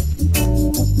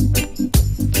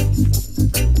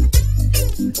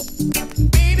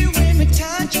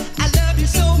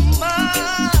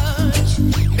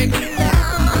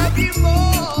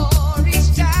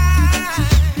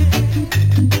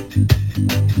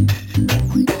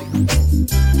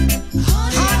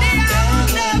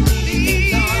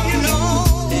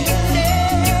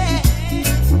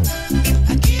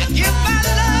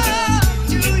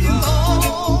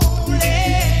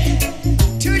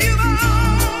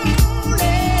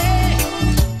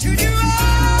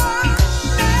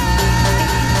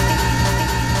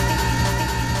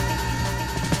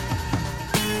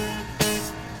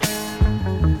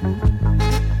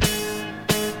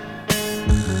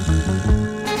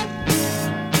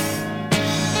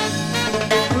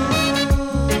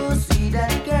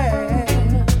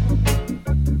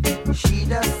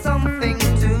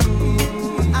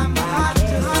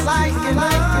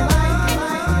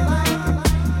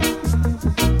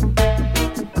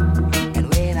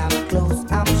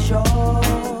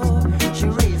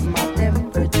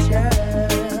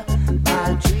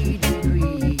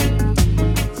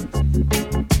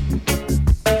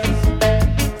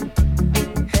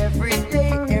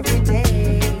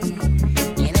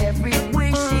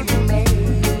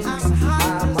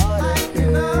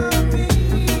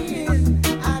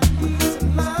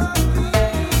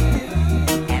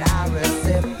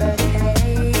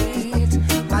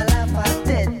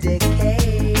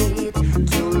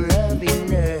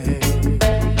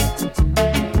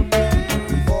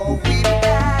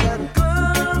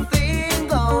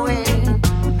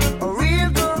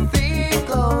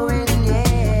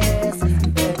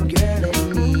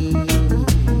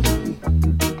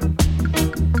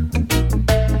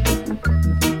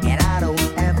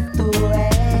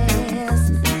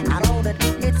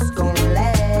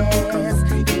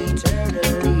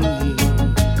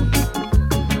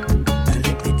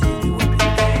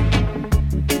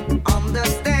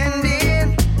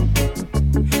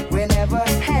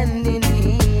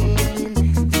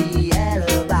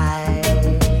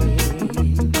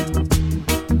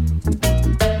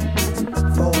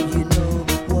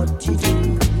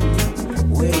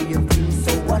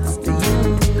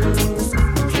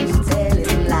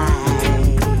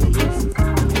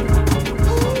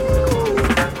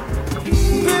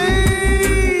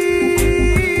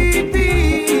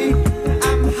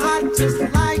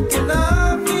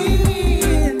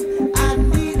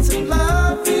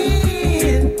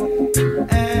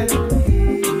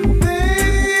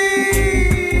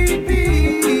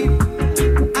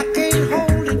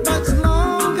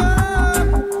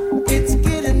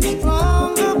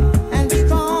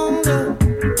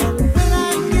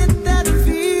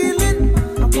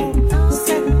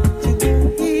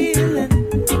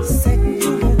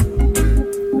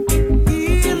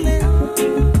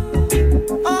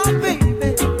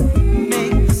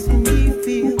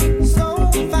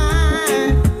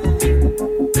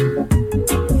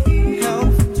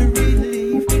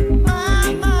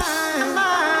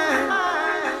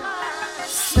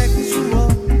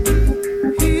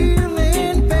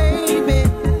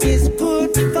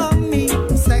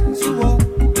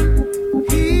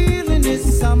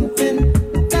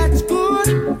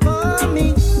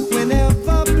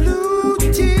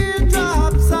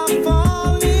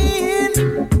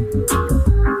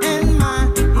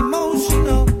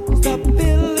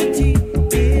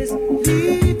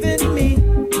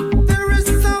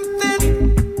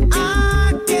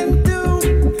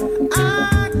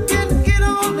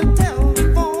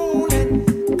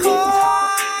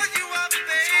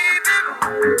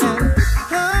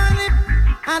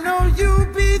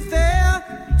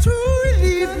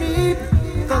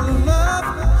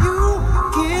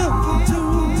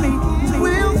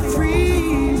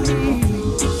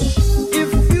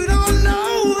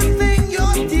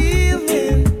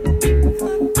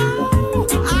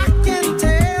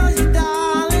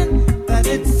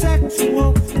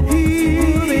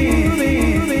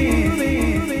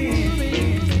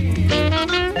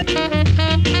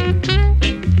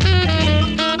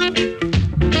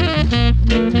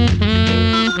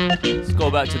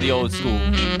 back to the old school.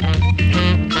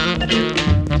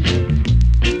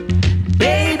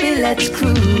 Baby, let's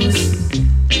cruise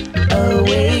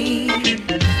away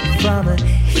from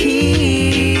here.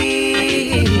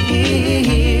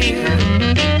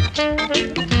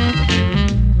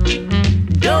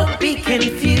 Don't be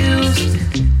confused,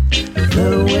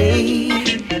 the way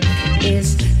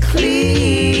is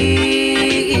clear.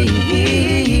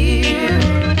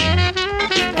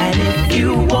 And if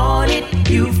you want it,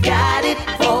 you've got it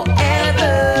forever.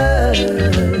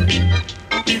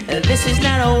 This is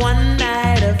not a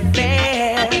one-night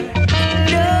affair.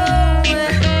 No,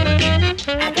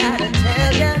 I gotta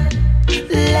tell ya,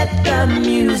 let the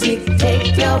music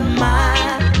take your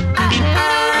mind.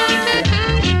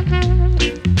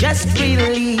 Just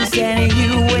release and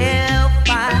you will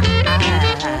find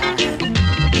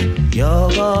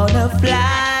you're gonna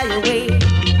fly away.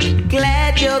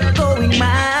 Glad you're going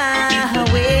my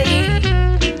way.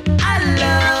 I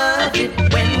love it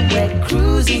when we're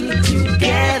cruising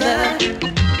together.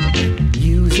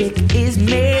 Music is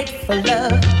made for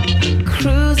love.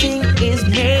 Cruising is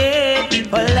made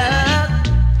for love.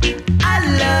 I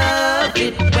love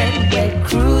it when we're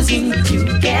cruising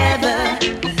together.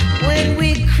 When we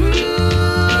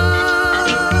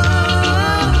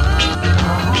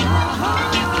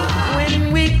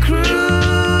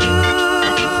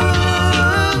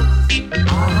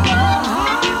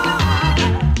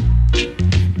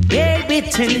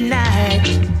tonight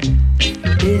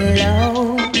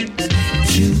belongs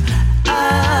to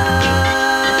us.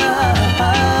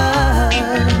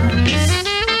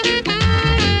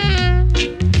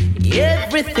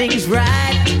 Everything's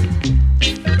right.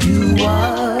 Do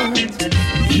what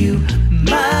you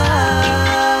must.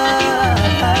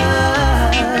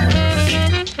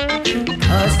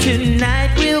 'Cause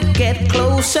tonight we'll get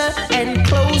closer and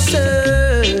closer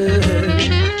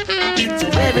to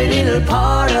every little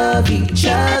part of each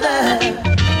other.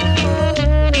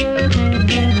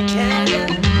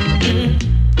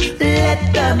 Let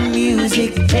the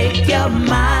music take your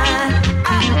mind.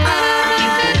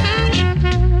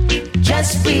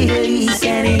 Just release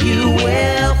and you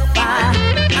will find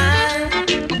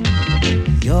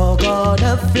you're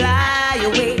gonna fly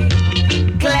away.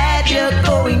 Glad you're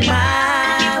going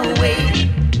my way.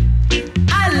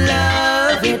 I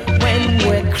love it when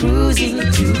we're cruising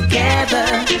together.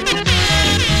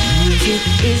 Music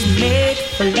is made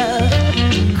for love.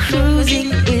 Cruising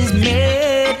is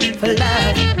made for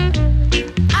love.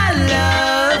 I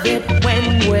love it when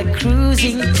we're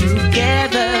cruising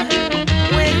together.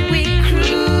 When we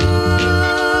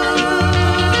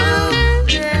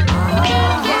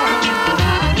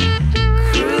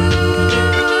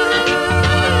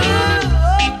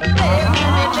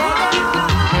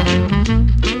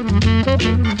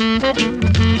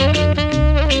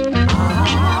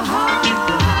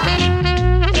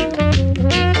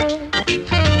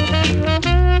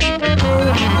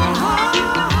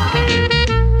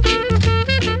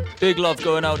Big love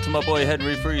going out to my boy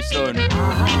Henry Freestone.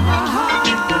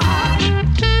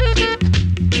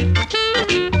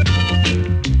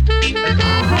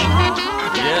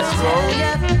 Yes, bro.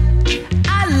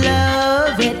 I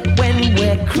love it when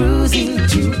we're cruising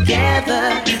together,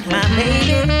 my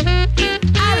baby.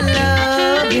 I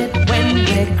love it when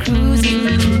we're cruising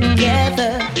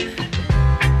together.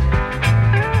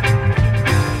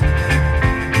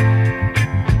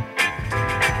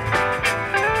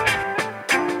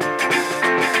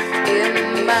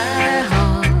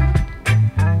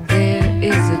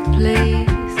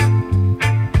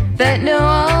 That no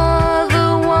other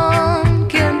one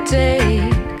can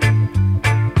take,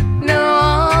 no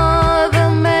other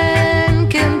man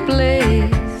can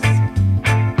place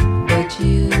but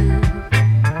you.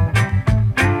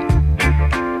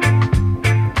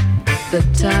 The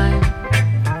time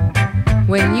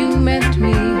when you met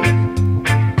me,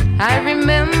 I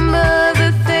remember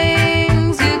the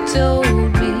things you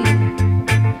told me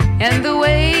and the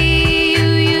way you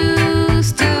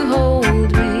used to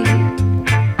hold me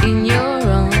in your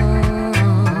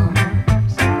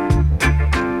arms.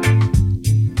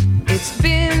 It's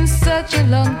been such a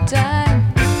long time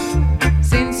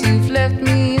since you've left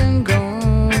me and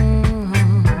gone,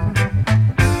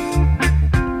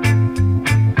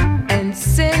 and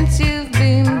since you've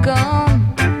been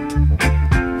gone,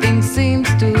 things seem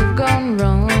to have gone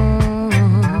wrong.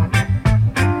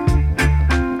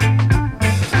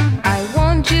 I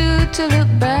want you to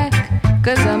look back,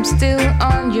 'cause I'm still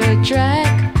on your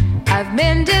track. I've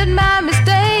mended my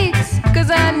mistakes, 'cause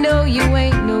I know you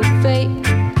ain't no fake.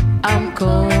 I'm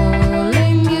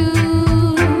calling you,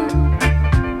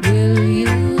 will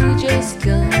you just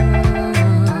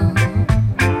come?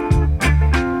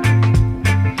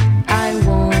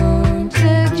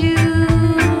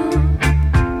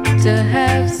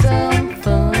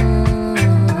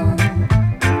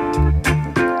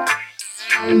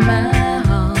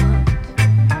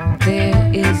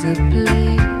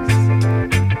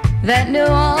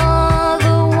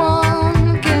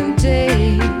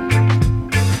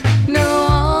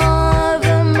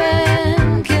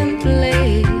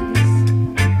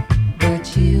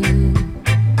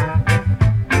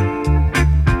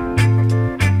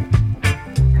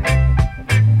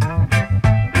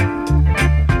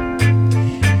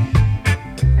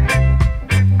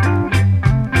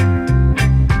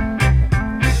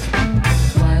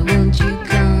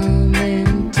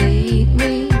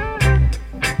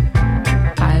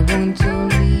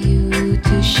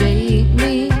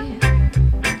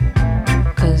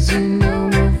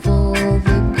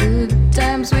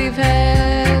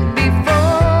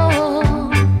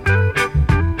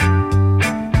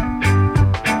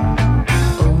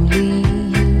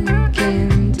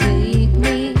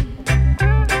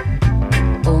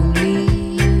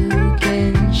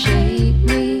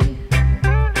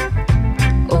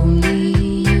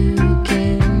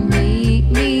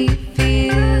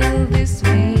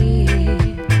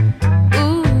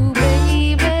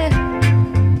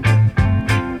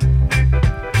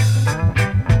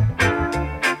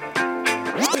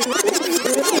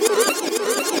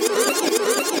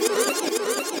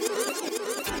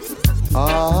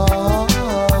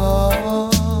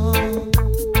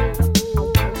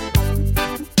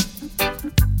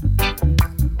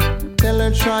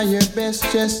 girl, try your best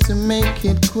just to make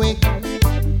it quick.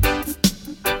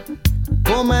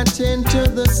 Come attend to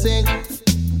the sick.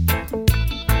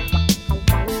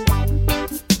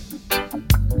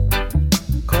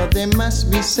 Cause there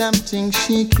must be something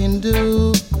she can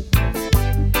do.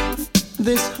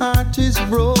 This heart is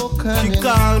broken. She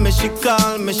call me, she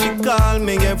call me, she call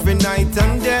me every night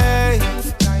and day.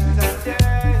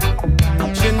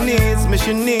 She needs me,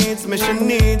 she needs me, she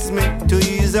needs me to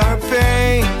ease her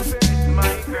pain.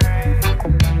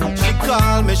 She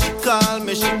call me, she call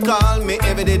me, she call me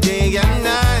every day and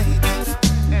night.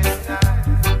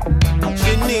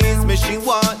 She needs me, she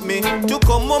want me to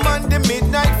come home on the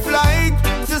midnight flight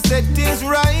to set things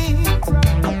right.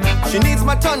 She needs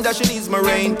my thunder, she needs my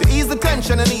rain to ease the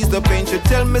tension and ease the pain. She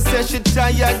tell me, say she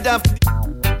tired of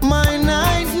my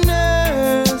night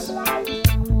nurse.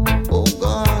 Oh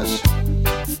gosh,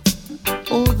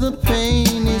 oh the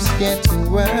pain is getting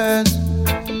worse.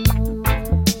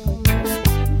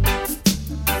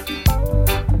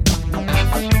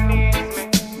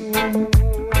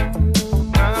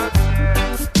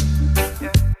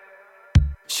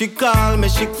 She call me,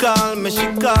 she call me, she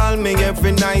call me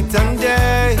every night and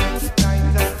day.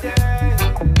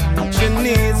 She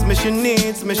needs me, she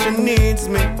needs me, she needs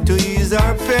me to ease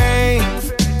her pain.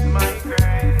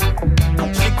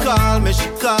 She call me, she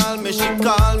call me, she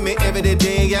call me every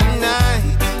day and night.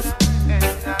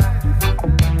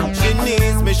 She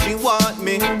needs me, she want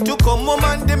me to come home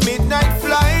on the midnight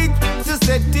flight to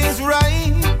set things right.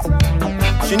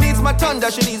 She needs my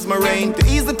thunder, she needs my rain to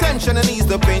ease the tension and ease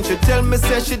the pain. She tell me,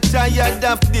 say she tired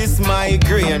of this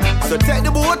migraine. So take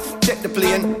the boat, take the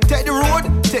plane, take the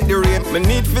road, take the rain. Me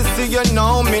need to see you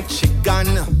now, Michigan.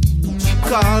 She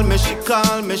call me, she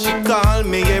call me, she call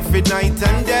me every night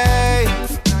and day.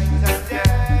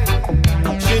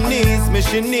 She needs me,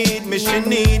 she need me, she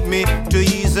need me to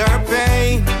ease her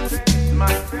pain.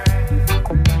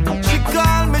 She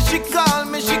call me, she call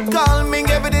me, she call me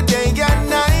every day and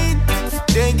night.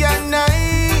 Day and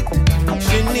night.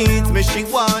 She needs me, she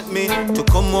want me to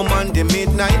come home on the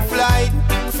midnight flight.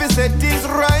 Fi set things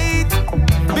right,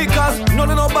 because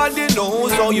nobody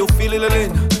knows how you feel,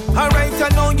 Lilin. Alright, I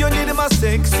know you need my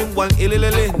sexy one,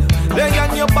 Lilin. Lay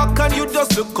on your back and you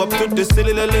just look up to the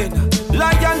silly Lilin.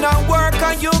 Lie and work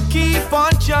and you keep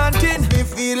on chanting. Me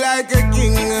feel like a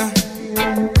king,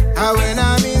 when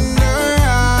I'm in her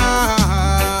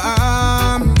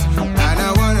arms, and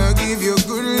I wanna give you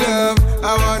good love.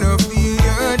 I wanna feel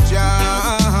your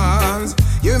charms.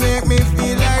 You make me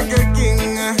feel like a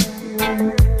king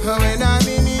when I'm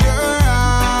in your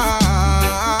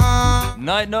arms.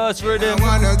 Night Nurse Rhythm. I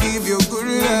wanna give you good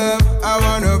love. I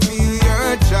wanna feel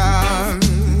your charms.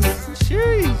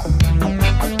 Jeez.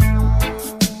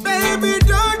 Baby,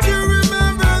 don't you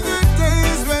remember the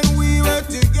days when we were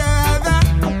together?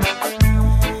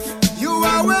 You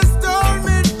always told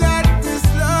me that this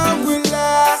love will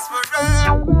last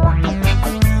forever.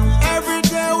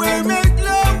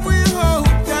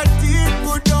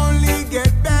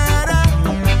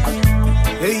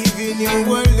 You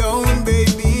alone,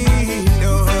 baby,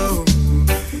 no.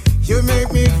 You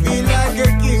make me feel like a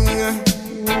king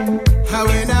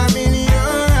when I'm in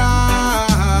your arms.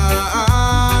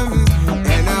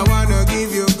 And I wanna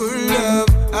give you good love.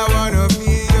 I wanna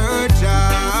feel your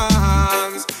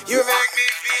charms. You make me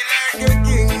feel like a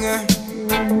king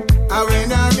when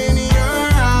I'm in your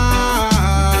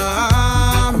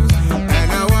arms.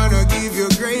 And I wanna give you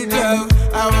great love.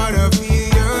 I wanna feel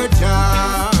your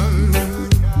charms.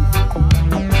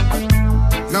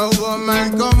 No woman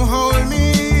come hold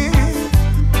me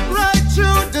right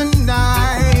through the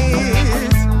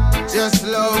night. Just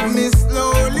love me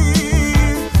slowly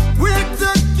with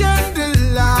the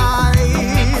candlelight.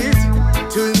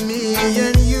 To me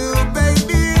and you,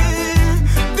 baby,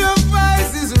 the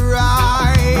voice is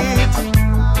right.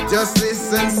 Just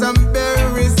listen some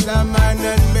berries, some man,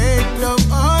 and make love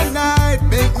all night.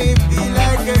 Make me feel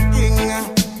like a king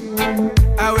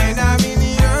when I'm in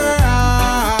your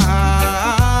arms.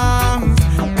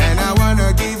 And I wanna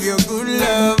give you good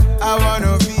love. I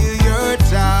wanna feel your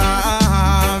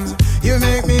charms. You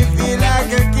make me feel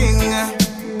like a king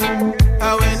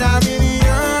when I'm in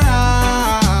your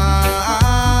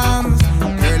arms.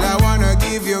 Girl, I wanna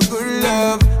give you good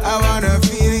love. I wanna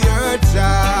feel your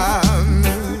charms.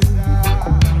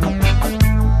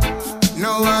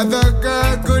 No other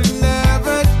girl could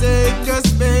never take your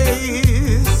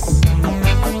space.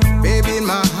 Baby, in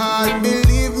my heart,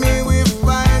 believe me, we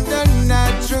find a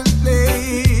natural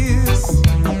place.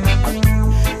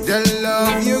 The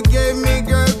love you gave me,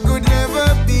 girl, could never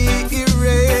be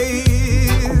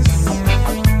erased.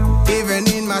 Even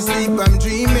in my sleep, I'm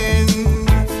dreaming.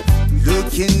 Look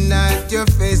Looking at your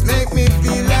face make me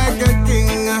feel like a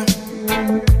king.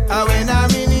 When I'm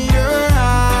in your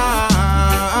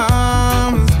arms,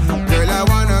 girl, I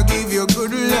wanna give you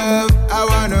good love. I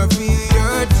wanna feel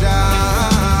your charm.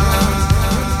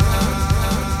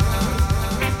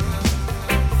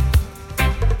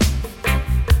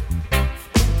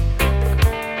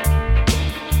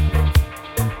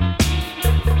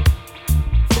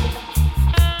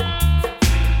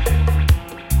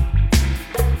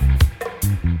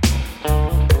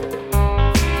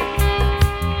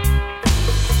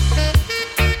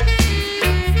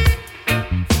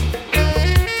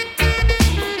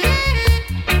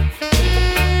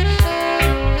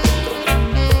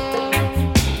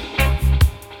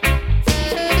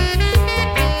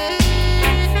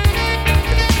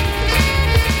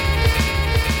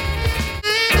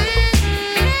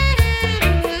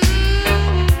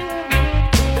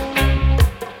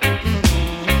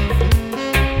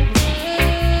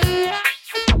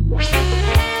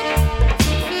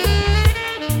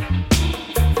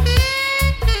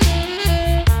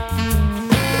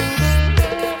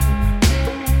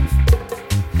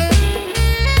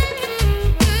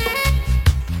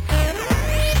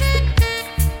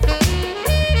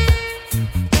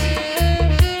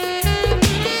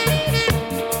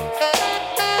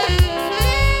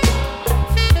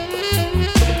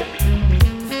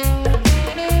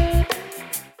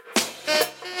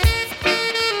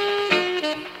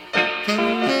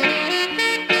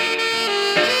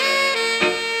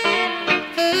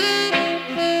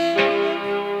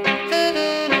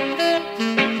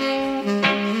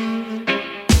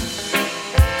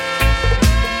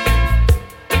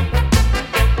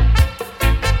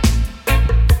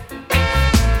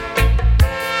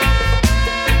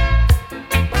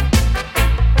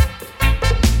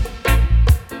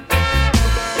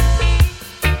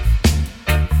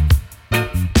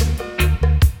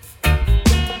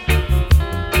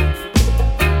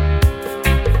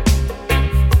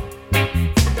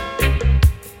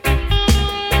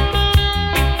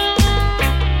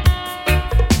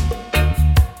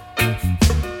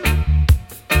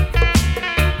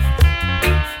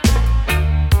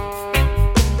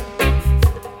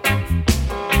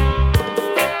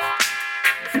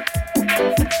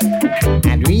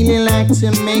 To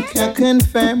make a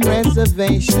confirmed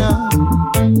reservation.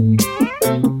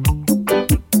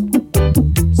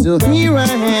 So here I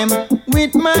am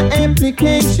with my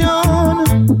application.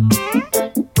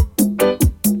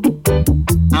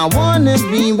 I wanna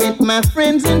be with my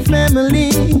friends and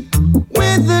family,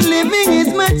 where the living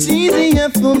is much easier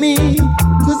for me.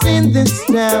 Cause in this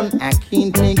town I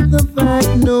can't take the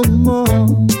vibe no more.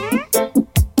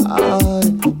 I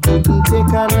couldn't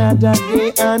take another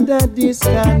day under this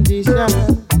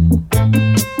condition.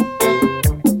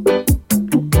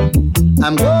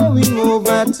 I'm going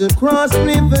over to cross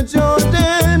River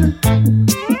Jordan.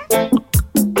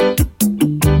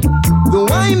 Though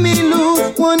I may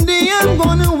lose, one day I'm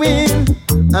gonna win.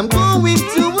 I'm going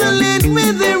to a land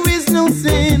where there is no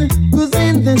sin. Cause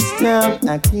in this town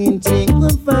I can't take the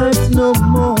vibes no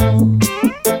more.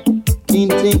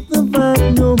 Can't take the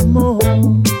vibe no more.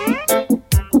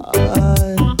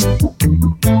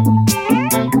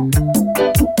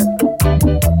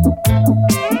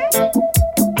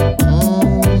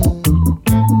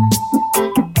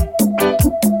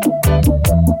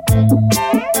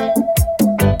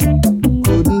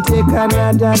 Couldn't take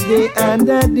another day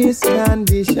under this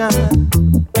condition.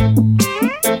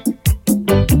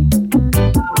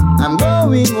 I'm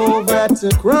going over to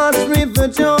cross River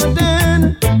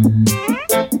Jordan.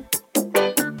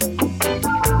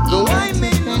 Though I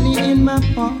made money in my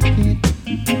pocket,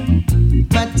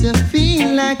 but to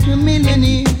feel like a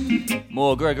millionaire.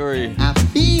 More Gregory. I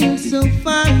feel so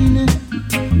fine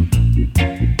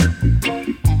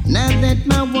now that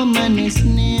my woman is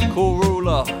near. Cool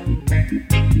ruler.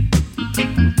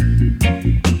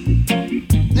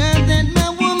 Now that my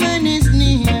woman is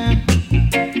near,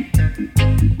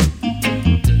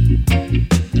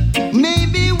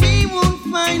 maybe we won't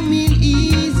find meal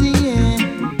easier,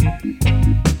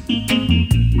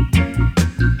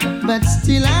 but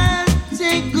still I'll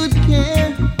take good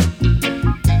care.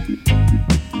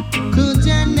 Could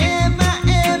I never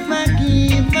ever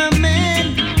give a man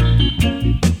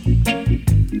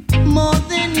more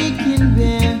than he can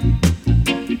bear?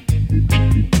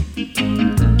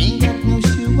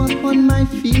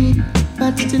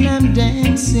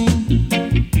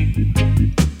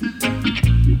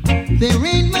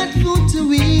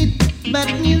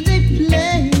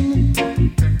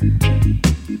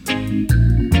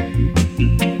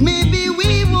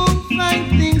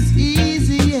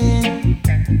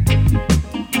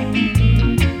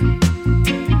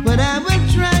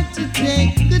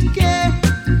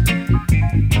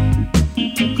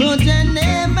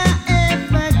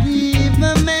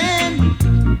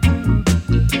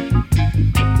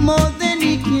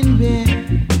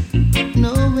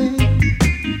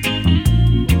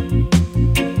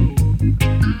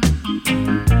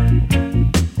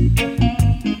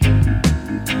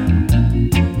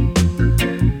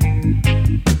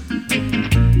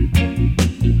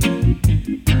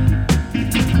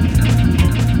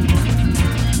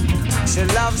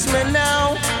 loves me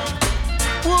now.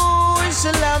 Ooh,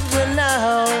 she loves me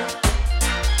now.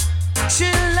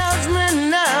 She loves me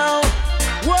now.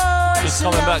 Whoa, just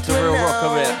coming back to real rock a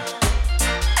bit.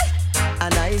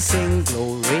 And I sing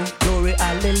glory, glory,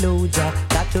 hallelujah.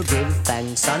 Got to give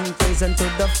thanks and praise unto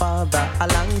the Father. A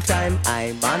long time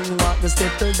I man walk this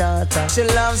little daughter. She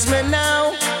loves me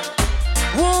now.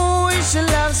 Ooh, she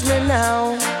loves me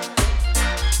now.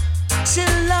 She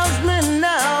loves me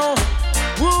now.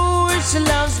 Ooh, she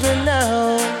loves me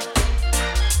now.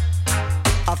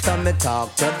 After me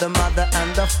talk to the mother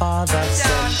and the father,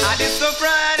 and it's a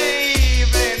Friday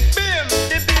evening. Bim,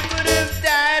 the people have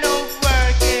died of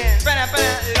working.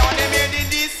 Lord, they hear the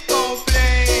disco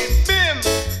playing. Bim,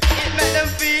 it make them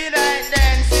feel like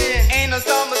dancing. Ain't no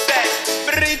summer set.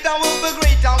 Burrito will be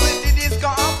greater with the disco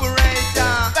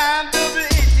operator. 5 double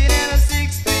 18 and a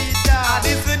 6 feet.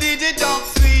 This a DJ top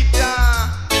sweeter.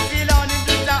 Feel on the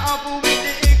guitar up with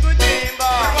the echo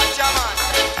chamber. Watch your man,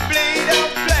 play the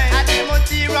play. I demo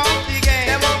tear off the game.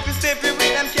 Them up to step it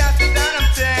with them cats and them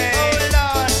take. Oh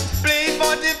Lord, play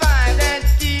for the vibe that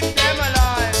keep them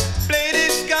alive. Play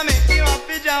this comic, you have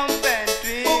to jump and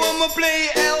twist. Oh, I'ma play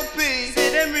LP. Say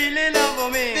them really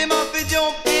love me. Them have to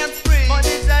jump and spree. But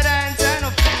it's a dance and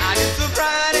a free. And it's a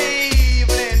Friday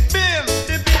evening. Bim,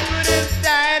 the people just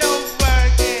died of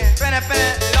working.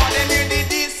 Lord, them hear the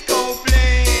disco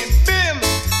playing. Bim,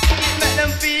 it make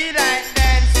them feel like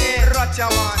dancing. Rocha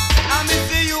man, I miss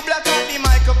you black on the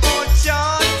microphone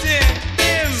chanting.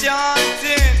 Bim,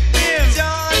 chanting. Bim,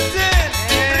 chanting.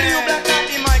 You black on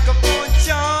the microphone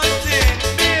chanting.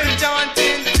 Bim,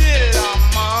 chanting till the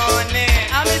morning.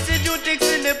 I miss you takes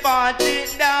in the party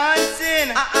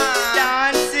dancing.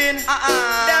 Dancing.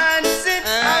 Dancing.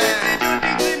 I miss you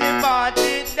takes in the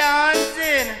party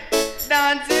dancing.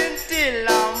 Dancing till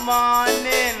the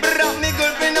morning. Brought me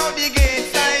girlfriend out the gate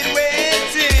side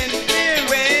waiting.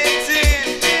 Waiting.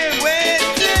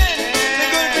 Waiting. Me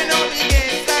girlfriend out the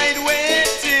gate side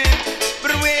waiting.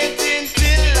 But waiting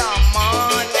till the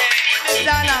morning. It's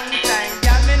a long time,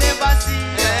 girl, me never see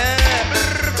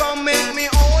her. Come make me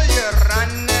hold your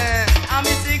run. I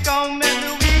miss you come make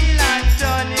me wheel and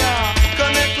turn ya.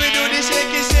 Come make we do the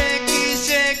shaky, shaky,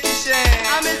 shaky, shake.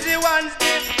 I miss you one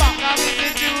step back, I miss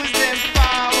you two steps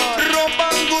forward. Rub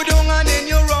and go down and then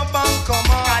you rub and come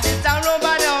up. 'Cause it's a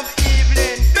rubber of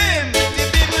evening. Bim, the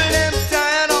people them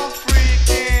tired of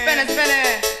freaking. Spinny,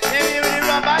 they hear the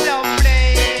rubber of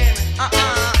playing.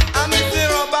 I miss the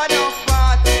rubber of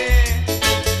party.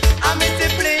 I miss the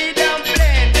play them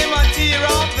playing. They want tear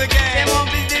off the game. They want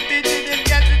be the pity, them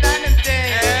get it and them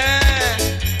thing.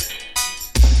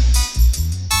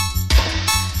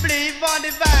 Play for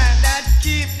the vibe that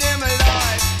keep them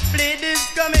alive. Play this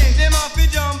coming, them off we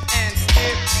jump and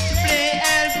skip. Play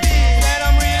LP, let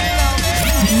them really love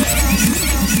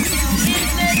it.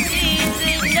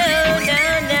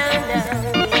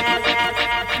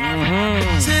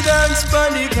 she dance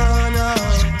pon the corner.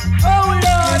 Oh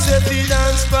Lord, she fi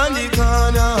dance pon the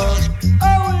corner.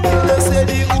 Oh Lord, they say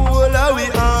the whole of we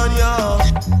on ya.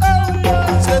 Oh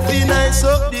Lord, she fi nice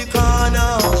up the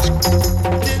corner.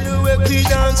 Till the way we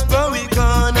dance pon we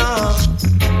corner.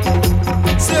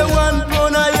 Say 1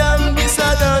 pound of yam, this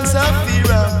a dance of fi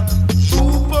ram. 2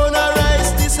 pound of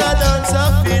rice, this a dance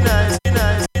of fi nice.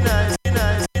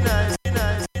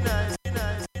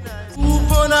 2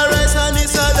 pound of rice and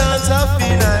this a dance of fi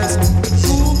nice.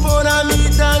 2 pound of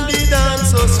meat and the dance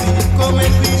so sweet. Come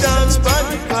and we dance pon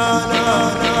the corner.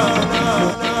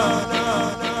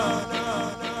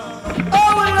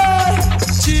 Oh Lord,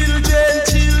 children,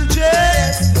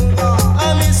 I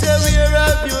me say where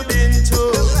have you been to?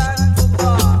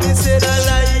 Me say the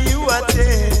lie you a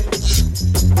tell.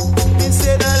 Me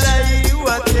say the lie you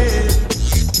a tell.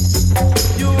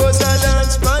 You was a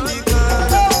dance pon the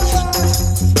corner.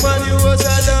 When you was a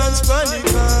dance pon the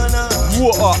corner.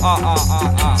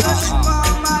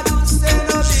 Mama do say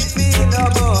no beat me no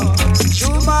more.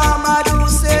 You mama do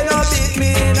say no beat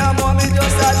me no more. Me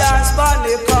just a dance pon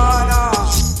the corner.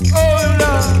 Oh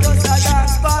Lord, just a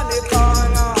dance pon the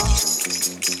corner.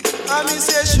 I me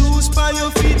say shoes pon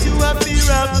your feet, you have to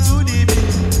rap to the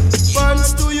beat.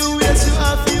 Pants to your waist, you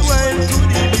have to wind to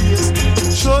the bass.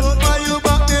 Shut pon your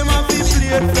back, them have to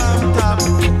play from top.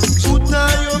 Put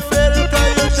on your felt,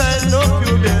 and you tighten up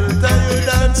your belt, and you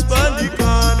dance pon the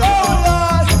corner. Oh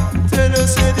Lord, tell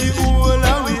us say the whole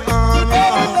of we on.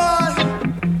 oh Lord.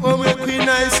 Oh, make we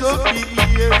nice up the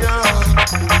area.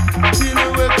 Till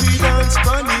we dance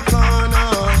pon the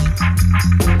corner.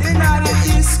 Inna the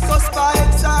disco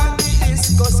spikes and the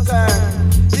disco skirt,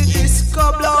 the disco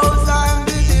blouse and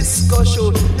the disco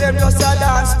shoe. Them just a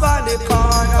dance pon the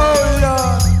corner. Oh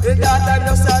Lord, They that them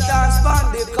just a dance pon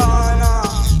the corner.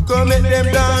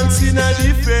 in a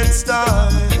different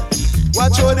style.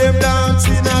 Watch how them dance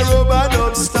in a rubber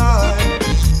dub style.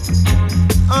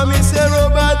 I mean say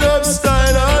rubber dub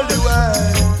style all the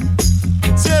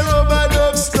while. Say rubber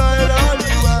dub style all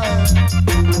the while.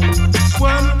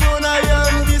 One pound of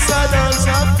yam, this a dance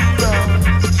of finance.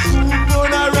 2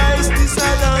 pound of rice, this a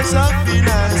dance of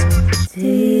finance.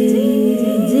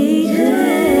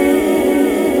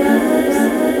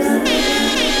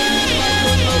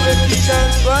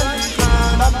 Dance on the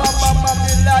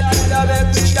corner, make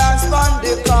me dance on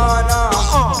the corner.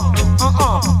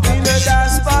 In the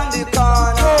dance on the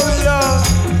corner.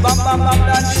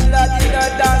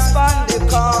 Dance on the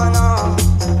corner.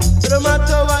 No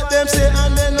matter what them say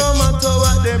and then no matter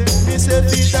what them do, me say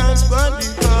we dance on the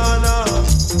corner.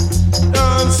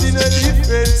 Dance in a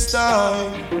different style,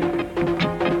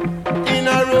 in a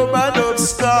rubber dub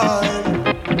style.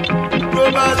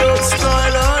 Rubber dub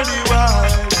style all the while.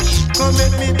 Come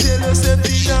make me tell you, say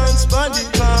we dance by the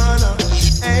corner.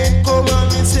 Ain't come and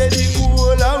me say the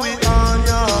whole of it on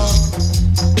ya.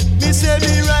 Me say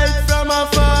me right from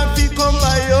afar, fi come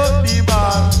by out the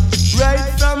bar. Right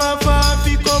from afar,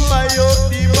 fi come by out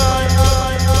the bar.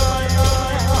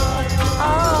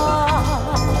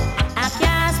 I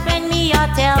can't spend me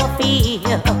hotel fee.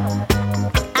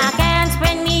 I can't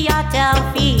spend me hotel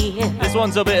fee. This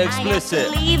one's a bit explicit. I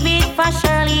have to leave it for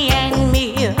Shirley and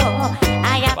me.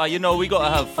 But you know, we gotta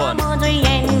have fun. Audrey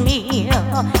and me.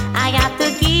 I have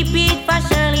to keep it for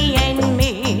Shirley and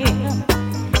me.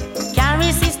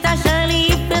 Carry sister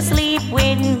Shirley if you sleep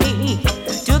with me.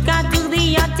 Took her to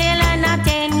the hotel and a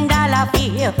 $10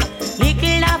 fee.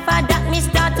 Little after that me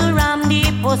start to ram the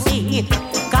pussy.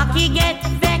 Cocky get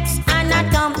vexed and I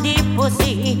dump the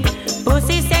pussy.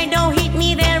 Pussy say don't hit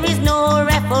me, there is no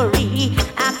referee.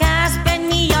 I can't spend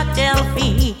me hotel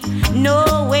fee.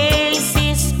 No way,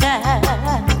 sister.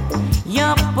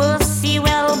 Your pussy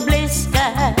well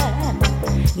blistered.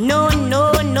 No,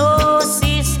 no, no,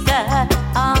 sister.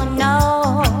 Oh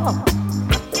no.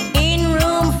 In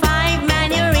room 5,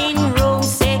 man, you're in room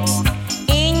 6.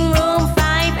 In room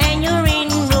 5 and you're in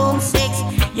room 6.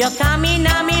 You're coming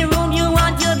on me room, you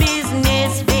want your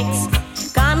business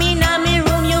fixed. Coming on me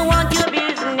room, you want your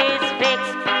business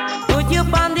fixed. Put you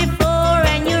on the floor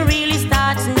and you really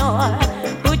start snore.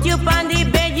 Put you on the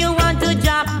bed, you want to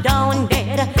drop down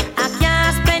dead. I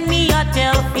can't spend me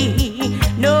hotel fee.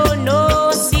 No,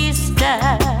 no, sister.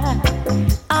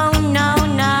 Oh, no,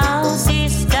 no,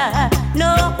 sister.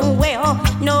 No way,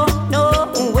 no, no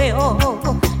way,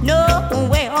 no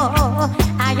way.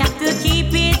 I have to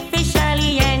keep it for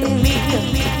Shirley and me.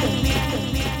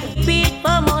 Keep it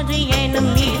for Moji and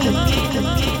me.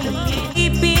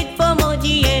 Keep it for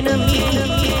Moji and me.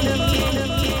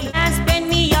 I spend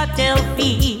me hotel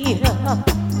fee.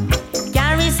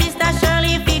 Carry sister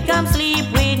Shirley if he come sleep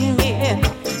with me.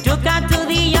 Took her to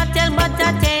the hotel but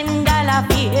a $10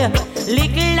 fee.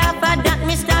 Little after that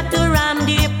me start to ram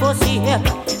the pussy.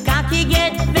 Cocky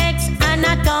get vexed and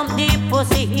I dump the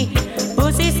pussy.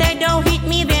 Pussy say don't hit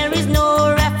me, there is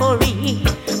no referee.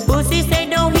 Pussy say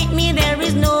don't hit me, there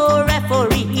is no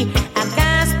referee. I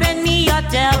can't spend me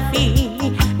hotel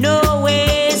fee. No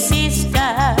way,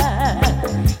 sister.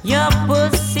 Your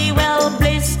pussy well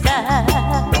blistered.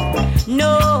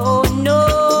 No,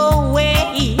 no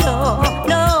way,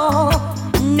 no,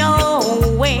 no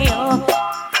way.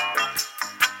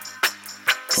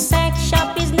 Sex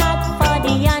shop is not for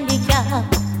the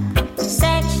handicapped.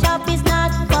 Sex shop is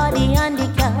not for the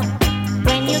handicapped.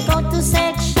 When you go to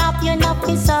sex shop, you not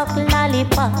be suck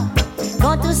lollipop.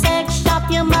 Go to sex shop,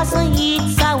 you mustn't eat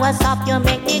sour sop. You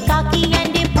make the cocky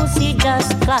and the pussy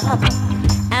just clap.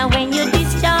 And when you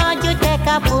discharge, you take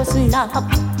a pussy nap.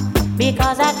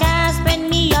 Because I can't spend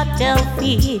me hotel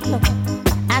fee.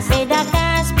 I said I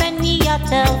can't spend me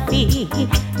hotel fee.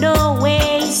 No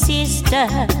way, sister.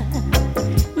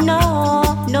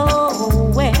 No,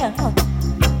 nowhere.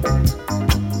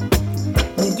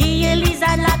 Give you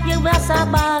Lisa lap, you bust a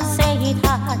ball, say it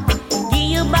hard. Give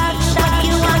you back shot,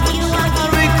 you want. A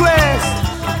request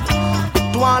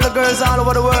to all the girls all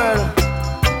over the world.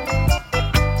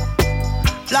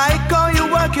 Like how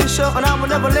you work your show and I will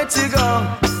never let you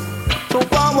go. So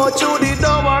come out through the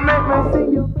door and make me see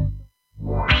you.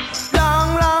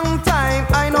 Long, long time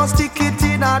I no stick it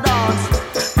in a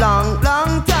dance. Long,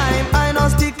 long time I no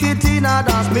stick it in a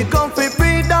dance. Me come fi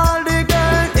breed all the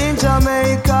girls in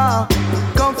Jamaica.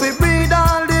 Come fi breed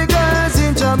all the girls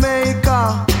in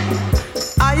Jamaica.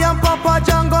 I am Papa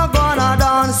Django gonna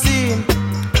dancing.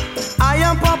 I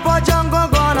am Papa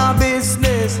Django gonna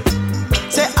business.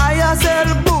 Say I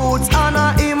sell boots and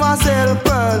I sell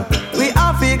pearl. We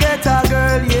have to get a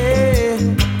girl, yeah.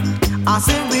 I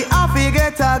say we have to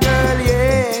get a girl,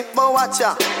 yeah. But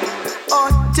Sha.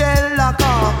 Hotel lock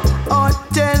up,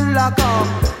 hotel lock up.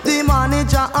 The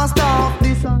manager and staff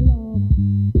this a laugh.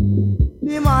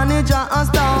 The manager and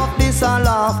staff this a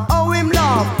laugh. Oh him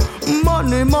laugh.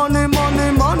 Money, money,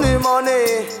 money, money,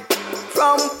 money.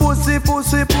 From pussy,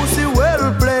 pussy, pussy,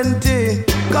 well plenty.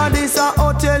 Cause this a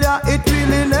hotel, yeah, it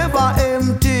really never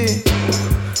empty.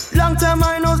 Long time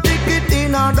I no stick it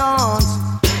in a dance.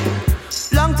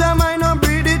 Long time I no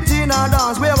breathe it in a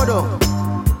dance. Where we do?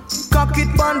 Cock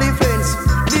it on the fence.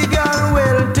 The girl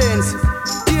well tense.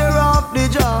 Tear off the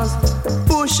jaws.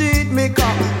 Push it, me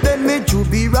cock. Then me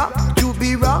jubi rock,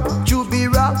 jubi rock, jubi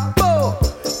rock. Oh,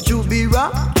 jubi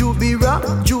rock, jubi rock,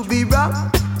 jubi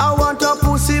rock. I want a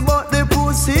pussy, but the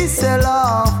pussy sell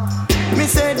off. Me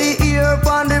say the ear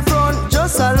on the front,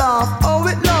 just a laugh. Oh,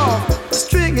 it laugh.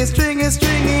 Stringy, stringy,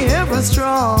 stringy, ever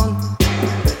strong.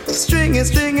 Stringy,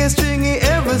 stringy, stringy,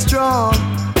 ever strong.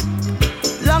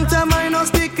 Long time I no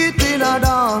stick it in a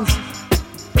dance.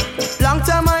 Long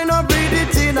time I no breathe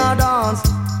it in a dance.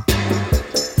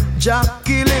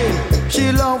 Jacqueline,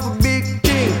 she love big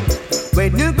thing.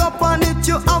 When you go on it,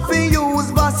 you have to use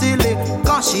Vaseline.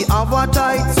 Cause she have a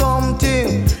tight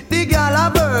something. The girl a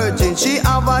virgin, she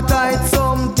have a tight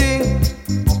something.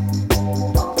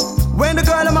 When the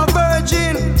girl am a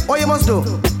virgin, what you must do?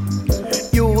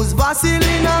 Use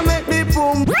Vaseline and make the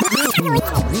boom.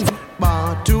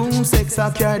 Bathroom sex I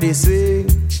carry the swing.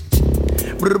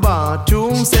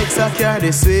 Bathroom sex I carry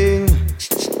the swing.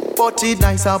 Put it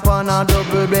nice up on a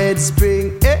double bed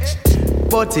spring, eh?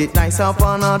 Put it nice up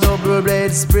on a double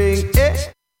bed spring,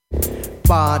 eh?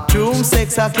 Bathroom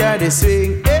sex I carry the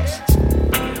swing, eh?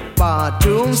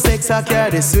 Bathroom sex I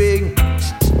carry the swing.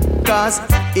 Cause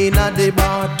in a the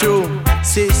bathroom,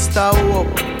 sister whoop.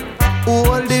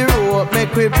 Hold the rope,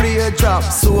 make we play a drop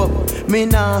soap. Me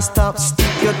nah stop,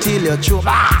 stick you till you choke.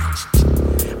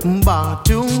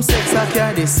 Bathroom sex I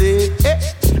carry the swing, eh?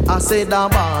 I said the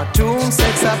bathroom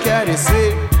sex I carry the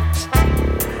swing.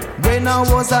 When I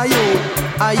was a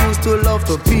youth, I used to love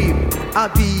to peep. I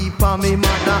peep on me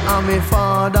mother and me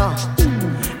father.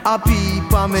 I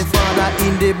peep on me father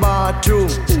in the bathroom.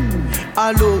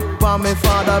 I look on me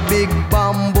father big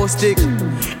bamboo stick.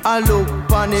 I look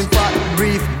on him fat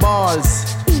brief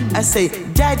balls. I say,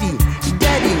 Daddy,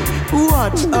 Daddy,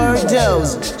 what are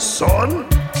those? Son,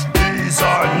 these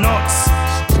are nuts.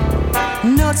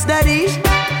 Nuts, Daddy?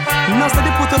 Nuts that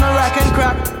they put on a rack and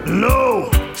crack? No.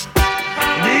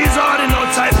 These are the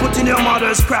nuts I put in your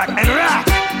mother's crack and rack.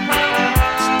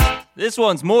 This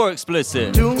one's more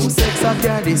explicit. Bathroom sex I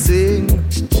carry swing.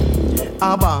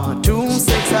 A bathroom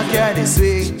sex I carry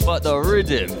swing. But the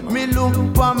rhythm. Me look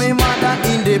for me mother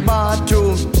in the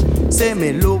bathroom. Say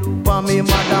me look for me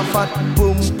mother fat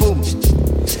boom boom.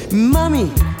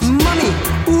 Mommy, mommy,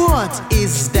 what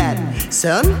is that?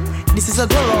 Son, this is a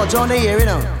garage on the air, you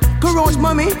know. Garage,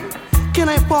 mommy. Can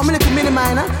I pour me little mini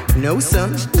minor? No,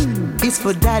 son. It's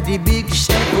for daddy big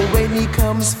chef when he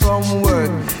comes from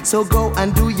work. So go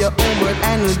and do your homework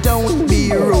and don't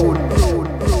be rude.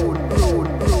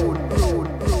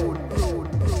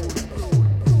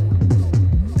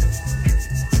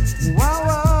 Whoa,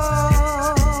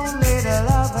 whoa, little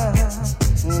lover.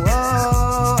 Whoa,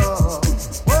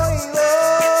 whoa,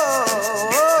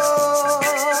 whoa,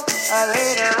 a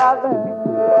little lover.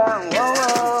 Whoa,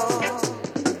 whoa.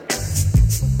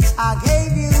 I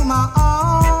gave you my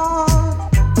all.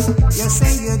 You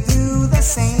say you do the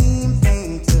same thing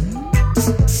too.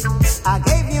 I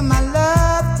gave you my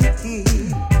love to keep.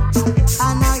 I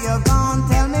know you're gone,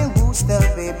 tell me who's to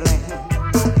be blamed.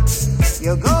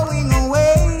 You're going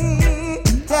away.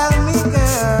 Tell me,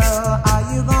 girl, are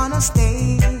you gonna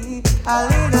stay? A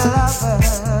little lover,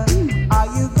 are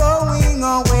you going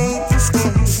away to stay?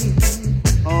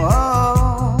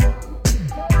 Oh,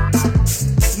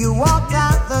 you walked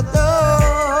out the door,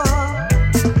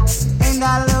 and I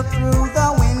looked through the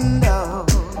window.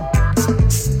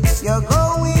 You're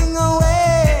going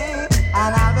away,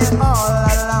 and I'll be all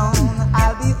alone.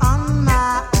 I'll be on my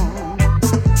own.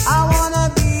 I wanna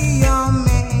be your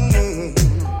man.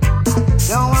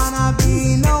 Don't wanna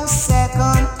be no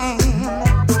second hand.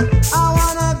 I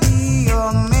wanna be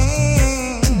your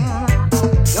man.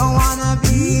 Don't wanna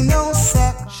be no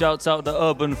second. Shouts out the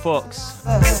Urban Fox.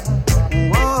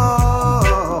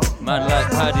 Whoa. Man like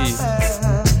Paddy.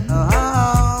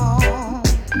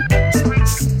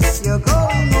 You're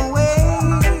going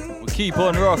away. We keep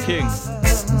on rocking.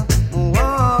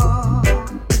 Whoa.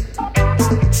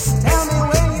 Tell me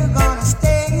where you're gonna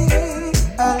stay,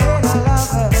 a little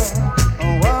lover.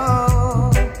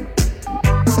 Whoa.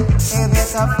 If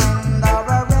it's a friend or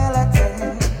a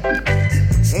relative,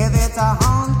 if it's a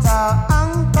aunt or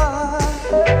uncle,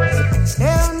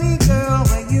 tell me, girl,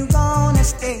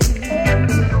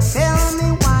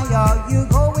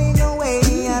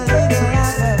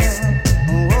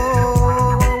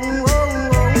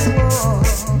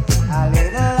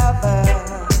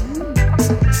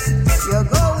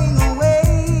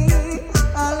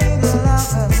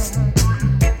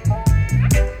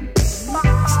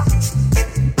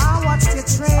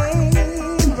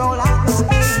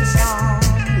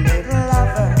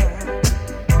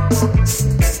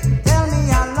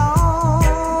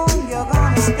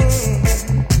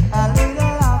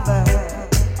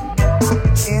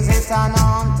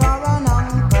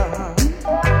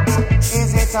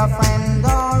 it a friend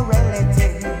or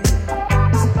relative?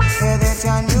 Is it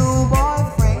your new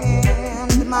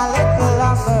boyfriend? My little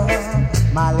lover,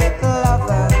 my little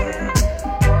lover.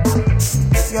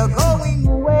 You're going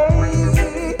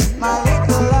away, my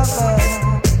little lover,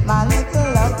 my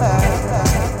little lover.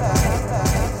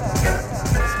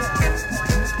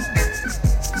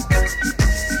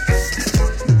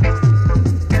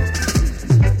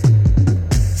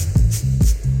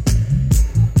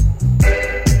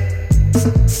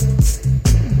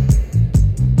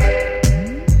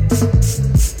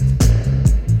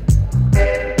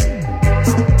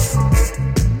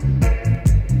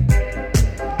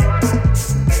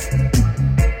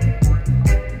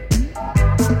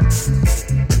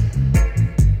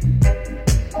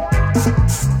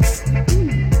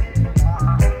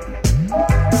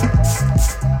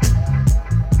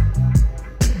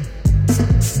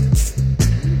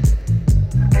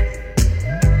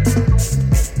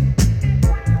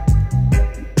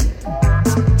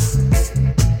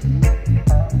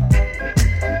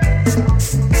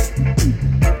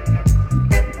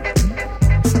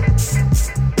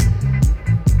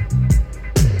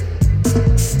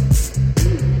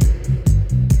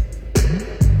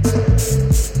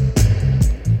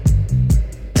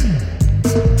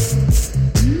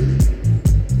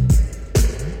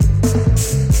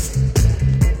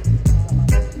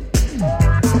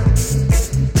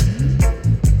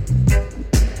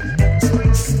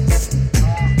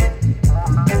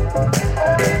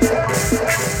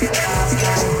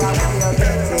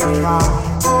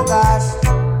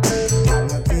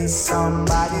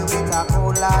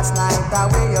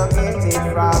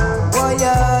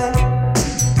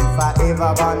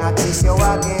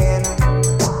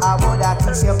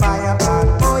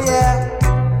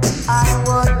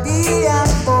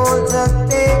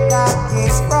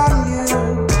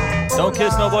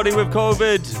 With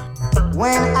COVID.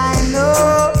 When I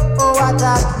know what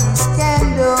a kiss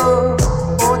can do,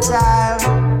 oh child,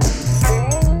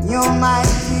 you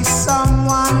might be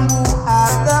someone who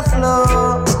has the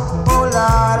flow, oh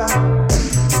Lord.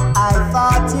 I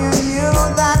thought you knew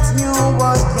that you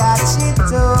would catch it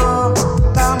too.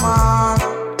 Come on,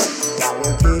 can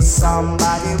you kiss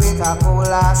somebody with a cold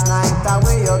last night?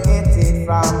 Where you get it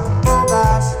from? Oh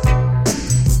gosh,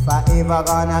 if I ever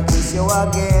gonna kiss you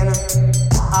again,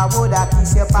 I woulda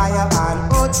kiss your fire hand,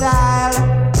 oh child.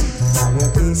 Can you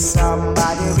kiss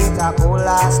somebody with a cold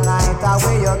last night?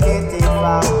 Where you get it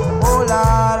from? Oh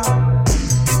Lord,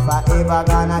 if I ever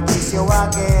gonna kiss you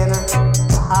again,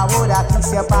 I woulda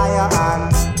kiss your fire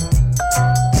hand.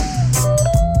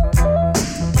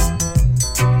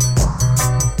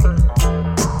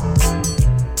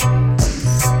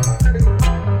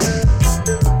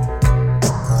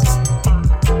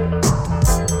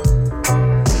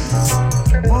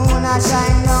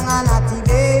 Shine down on a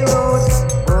Bay Road,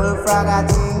 bullfrog I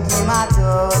think him a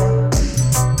toad.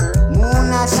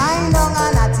 Moon a shine down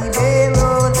on a Bay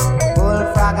Road,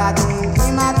 bullfrog I think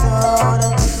him a toad.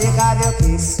 Because you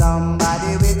kiss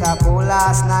somebody with a cold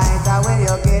last night, where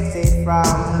you get it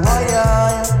from? Oh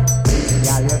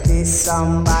yeah, you kiss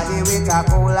somebody with a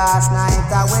cold last night,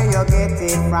 where you get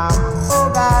it from? Oh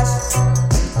gosh,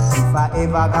 if I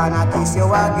ever gonna kiss you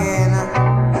again,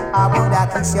 I woulda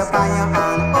kiss you on your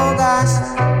hand, oh gosh.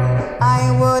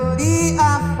 I would be a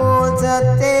fool to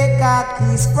take a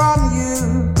kiss from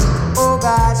you, oh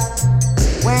gosh.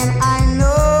 When I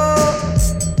know,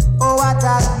 oh what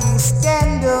a kiss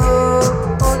can do,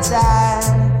 oh child.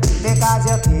 Because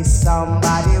you kiss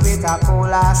somebody with a cold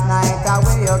last night,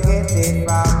 where you get it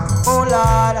from, oh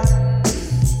Lord.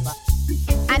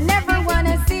 I never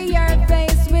wanna see your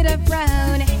face with a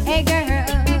frown, hey girl.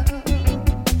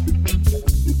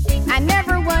 I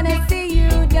never wanna see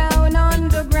you down on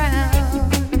the ground.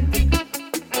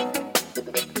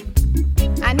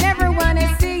 I never wanna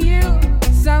see you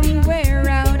somewhere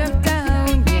out of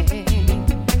town, yeah.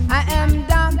 I am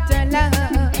Dr.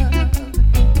 Love,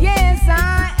 yes I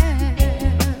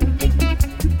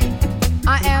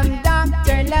am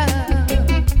Dr.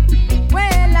 Love,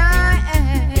 well I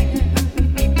am.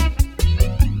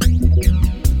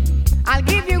 I'll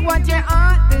give you what your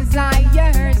heart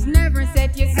desires, never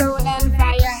set your soul on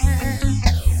fire.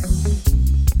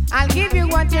 I'll give you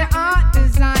what your heart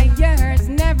desires,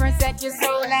 never set your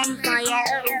soul on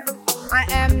fire. I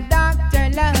am Dr.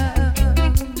 Love,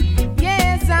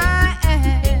 yes I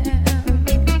am.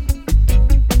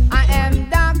 I am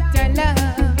Dr.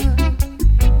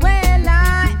 Love, well I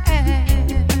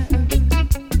am.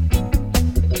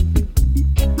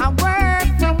 I work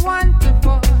from 1 to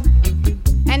 4,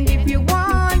 and if you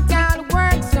want I'll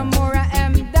work some more. I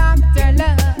am Dr.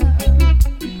 Love,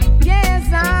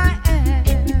 yes I am.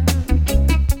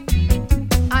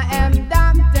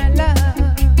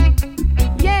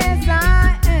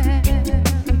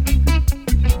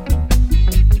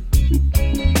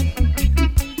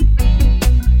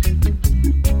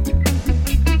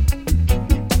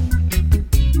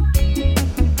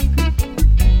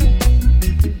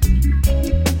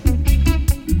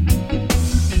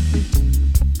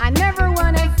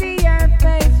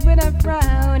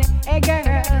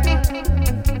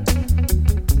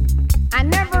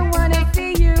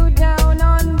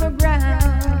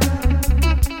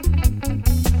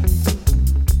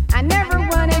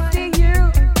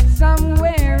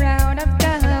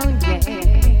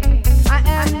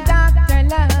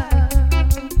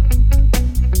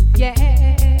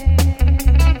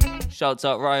 Shouts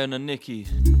out Ryan and Nikki.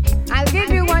 I'll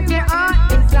give you what your heart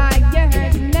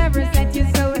desires, never set your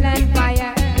soul on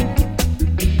fire.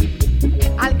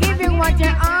 I'll give you what your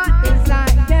heart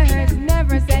desires,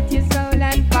 never set your soul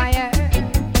on fire.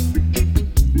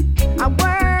 I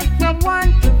work from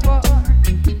 1 to 4,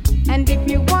 and if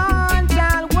you want,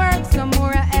 I'll work some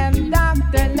more. I am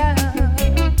Dr. Love.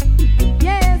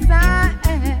 Yes, I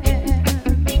am.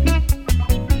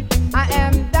 I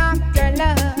am Dr.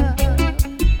 Love.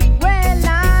 Well,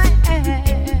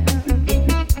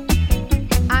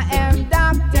 I am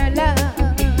Dr. Love.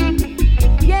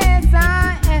 Yes, I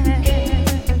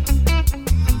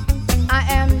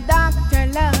am Dr.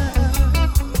 Love.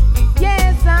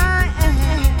 Yes, I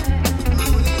am.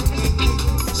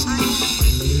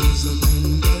 There's a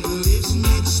man that lives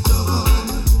next door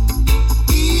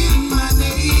in my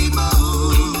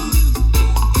neighborhood.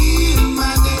 In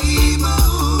my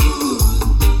neighborhood,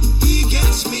 he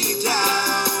gets me down.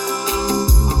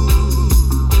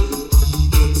 He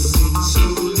gets in so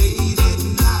late at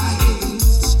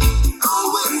night.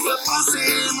 Always a fuss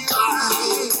and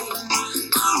fight.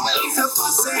 Always a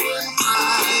fuss and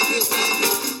fight.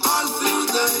 All through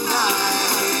the night.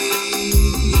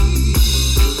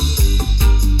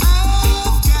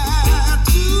 I've got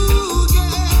to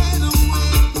get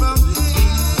away from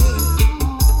here.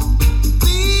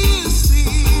 This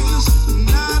is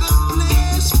not a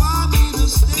place for me to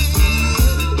stay.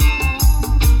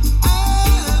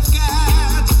 I've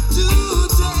got to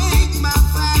take my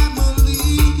family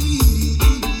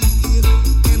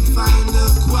and find a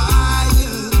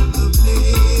quiet place.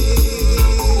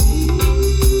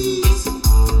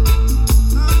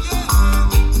 Oh yeah,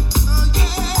 oh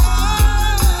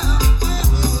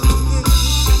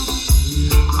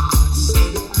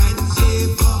and they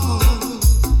fall,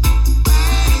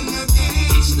 bang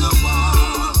against the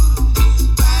wall,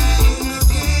 bang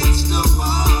against the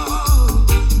wall,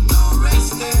 no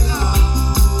rest at all.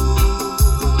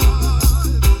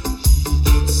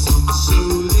 It's so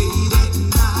late at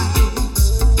night,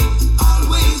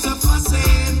 always a fuss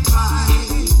and fight,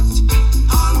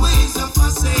 always a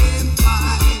fuss and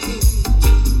fight,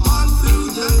 all through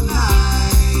the night.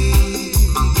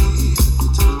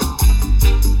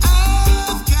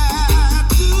 I've got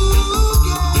to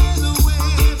get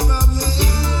away from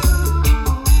here.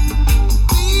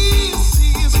 This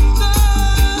is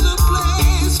not a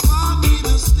place for me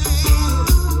to stay.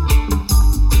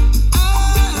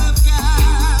 I've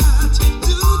got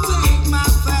to take my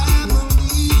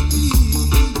family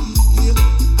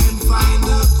and find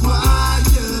a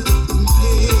quiet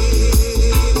place.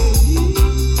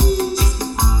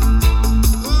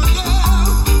 Oh yeah,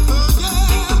 oh yeah, I've got to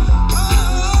get away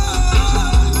from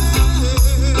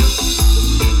here.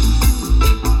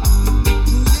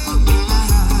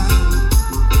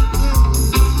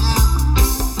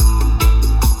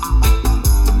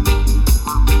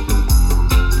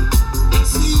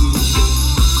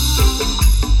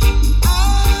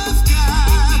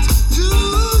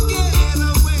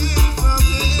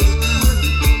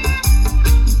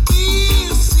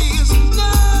 This is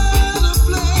not a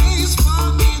place for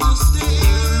me to stay.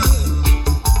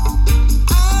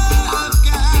 I've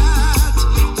got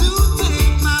to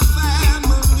take my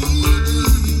family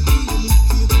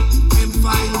and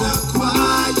find a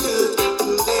quiet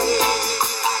place.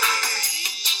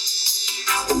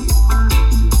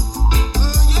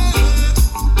 Oh yeah,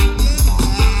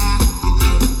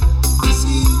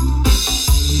 see,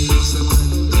 there's a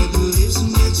man that lives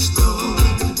next door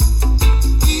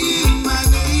in my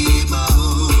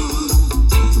neighborhood.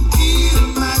 In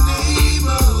my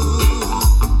neighborhood,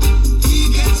 he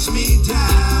gets me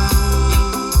down.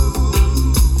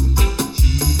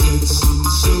 He gets in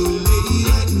so late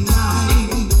at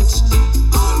night.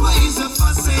 Always a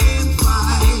fuss and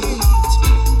fight.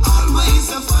 Always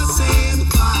a fuss and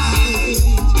fight.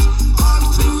 All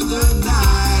through the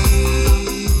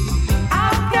night.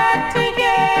 I've got to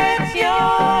get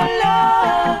your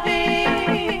loving,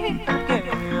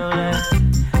 girl.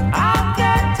 I've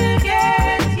got to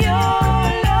get your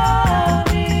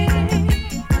loving.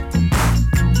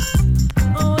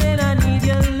 Oh, when I need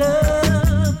your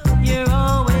love, you're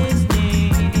always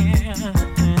near.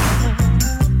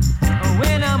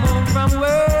 When I'm home from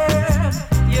work,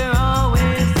 you're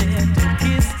always there to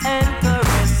kiss and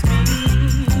caress me.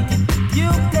 You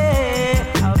play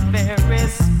a very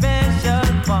special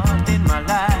part in my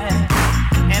life,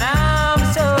 and I'm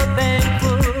so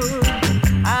thankful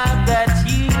I've got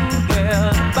you,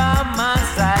 girl, by my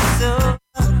side. So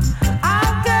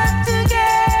I've got to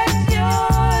get your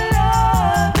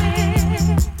loving.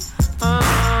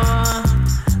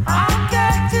 I've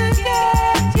got to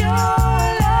get your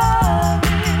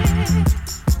loving.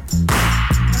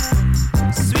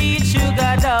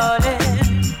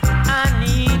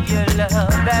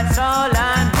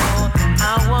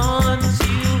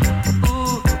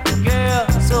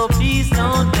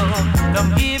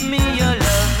 your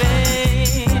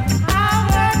loving. I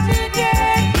got to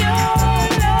get your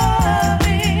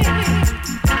loving.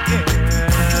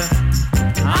 Girl,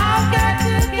 I've got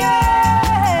to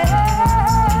get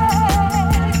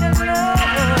the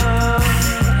love.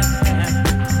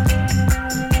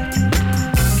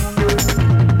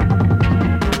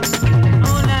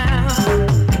 Oh now,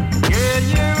 girl,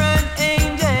 you're an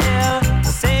angel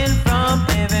sent from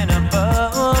heaven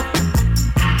above.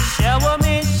 Shower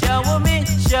me, shower me,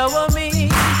 shower me.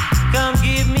 Come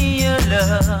give me your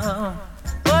love.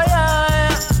 Oh yeah,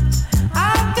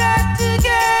 I've got to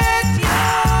get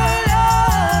your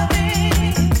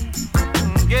loving.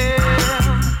 Girl,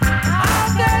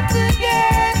 I've got to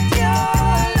get your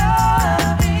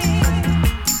loving.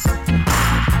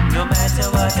 No matter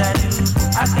what I do,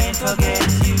 I can't forget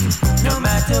you. No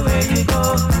matter where you go,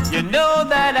 you know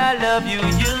that I love you,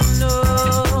 you know.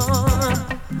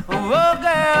 Oh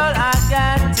girl, I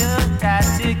got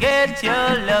to get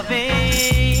your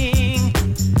loving.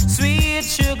 Sweet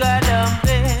sugar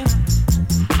dumpling,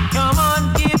 come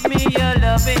on, give me your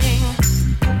loving.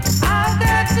 I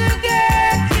got to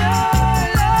get your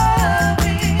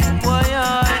loving. Boy,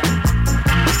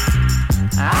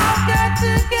 I've got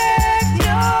to get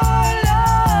your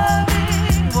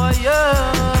loving. Boy,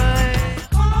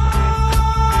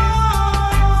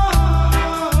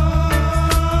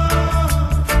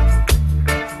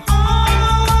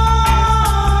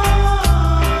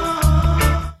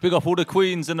 Big up all the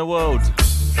queens in the world.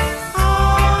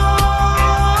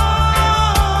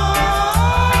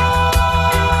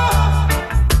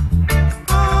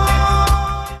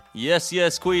 Yes,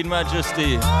 yes, Queen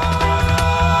Majesty. Okay.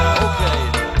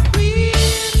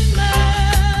 Queen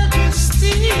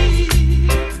Majesty,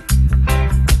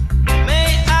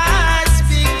 may I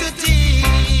speak to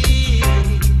thee?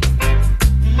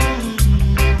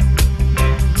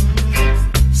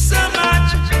 So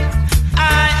much I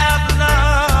have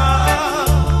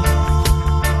loved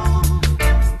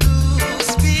to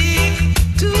speak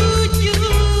to you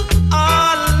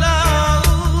all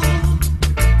alone.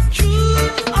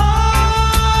 Truth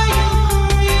are you?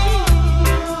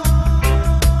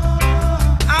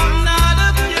 I'm not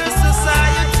of your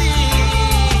society.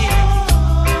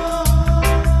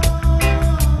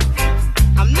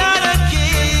 I'm not a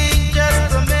king,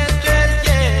 just a middle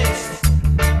guest.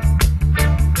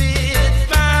 With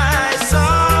my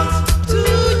songs to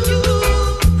you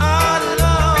all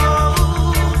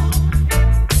alone.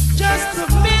 Just a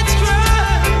minstrel.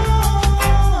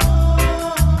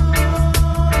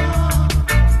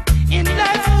 In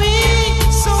life we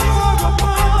so far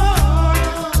apart.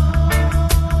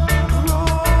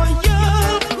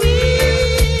 Royal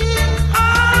Queen, I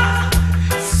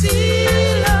see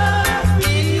love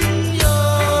in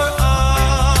your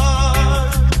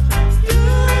heart.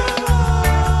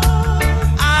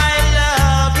 I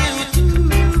love you too.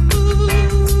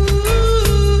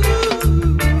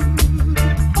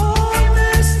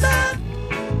 Honest.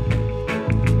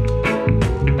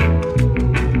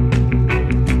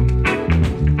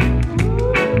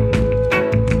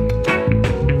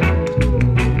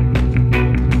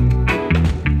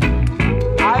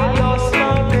 I lost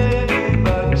my baby,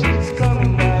 but she's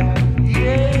coming back.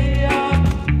 Yeah,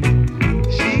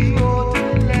 she wrote a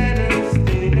letter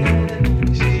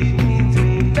stating she needs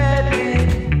me badly,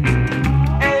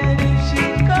 and if she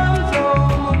comes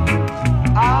home,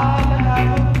 I'll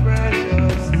have a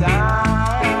precious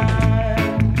time,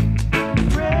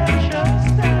 precious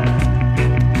time.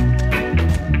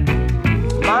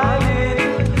 My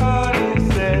little honey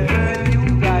said her new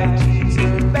guy treats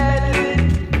her badly.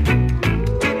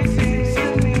 It seems to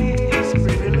me his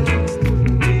pretty looks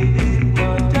did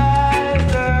hypnotize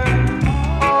her.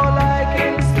 All I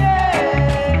can say,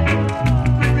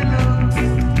 pretty looks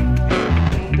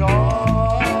and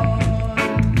all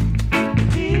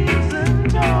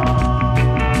isn't all.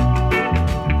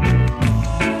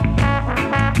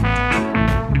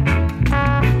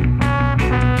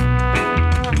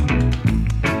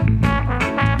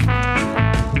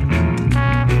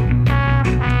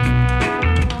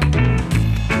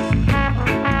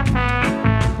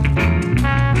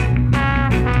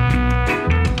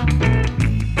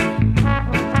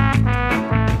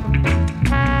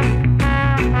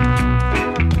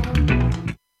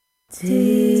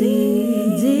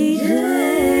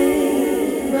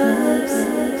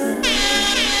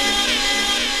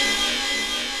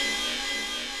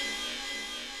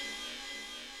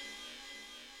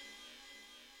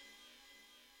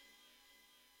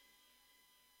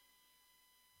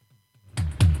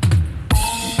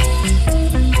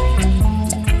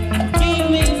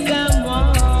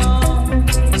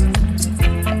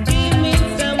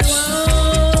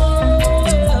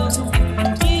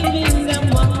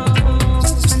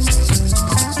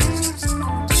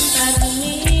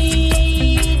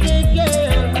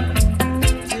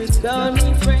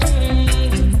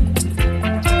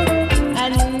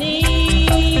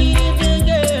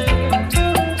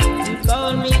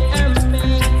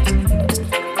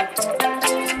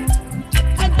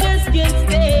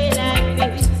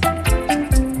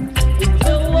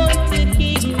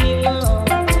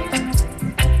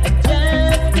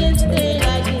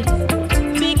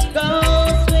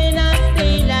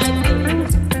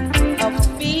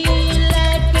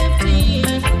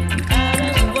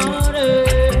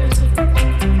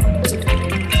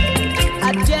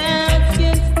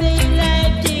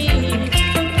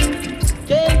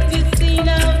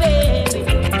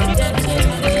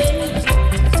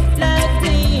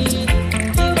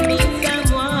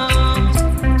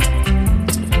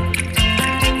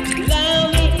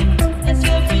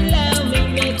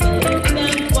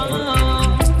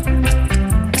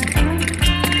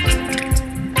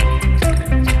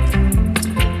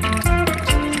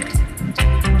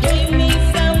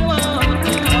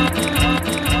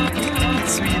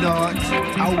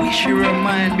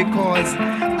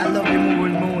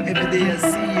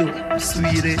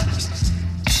 sweetie.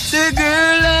 Say,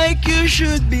 girl like you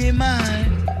should be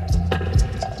mine.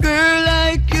 Girl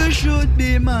like you should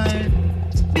be mine.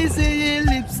 They say your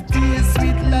lips taste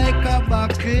sweet like a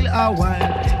bottle of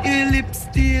wine. Your lips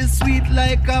taste sweet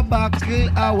like a bottle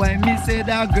of wine. Me say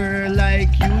that girl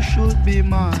like you should be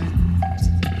mine.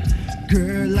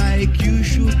 Girl like you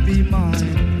should be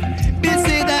mine. Me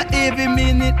say that every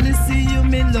minute me see you,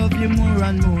 me love you more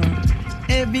and more.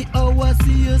 Every hour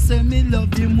see you, say me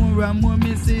love you more and more.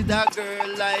 Me say that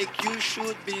girl like you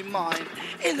should be mine.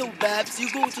 Hello, Babs, you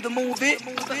go to the movie?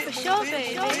 For sure,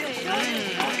 baby.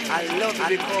 I love you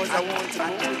because I want to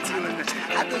move with you.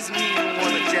 And I doesn't mean you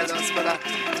want to jealous, but I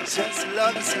just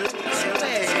love you.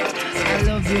 I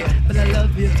love you, but I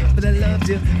love you, but I love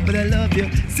you, but I love you.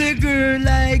 Say, girl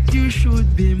like you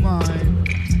should be mine.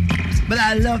 But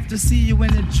I love to see you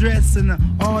in a dress and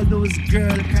all those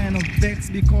girls kind of vex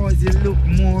because you look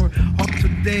more up to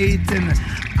date. And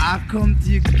I come to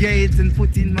your gate and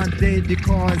put in my date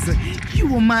because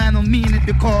you a man, I mean it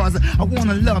because I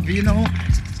wanna love you, you know.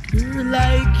 Girl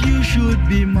like you should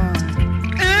be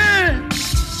mine.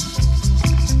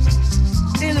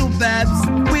 Hello, Babs,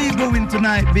 where you going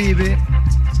tonight, baby?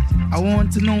 I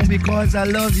want to know because I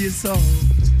love you so.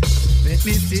 Let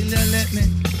me tell you, let me.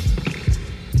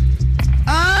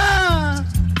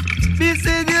 They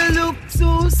said you look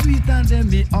so sweet and then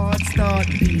me heart start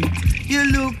beat. You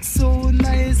look so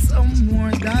nice, I'm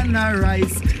more than a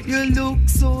rice. You look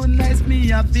so nice, me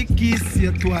have to kiss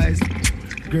you twice.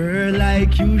 Girl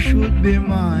like you should be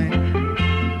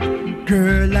mine.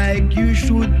 Girl like you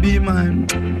should be mine.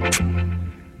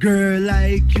 Girl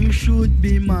like you should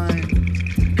be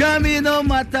mine. Come me no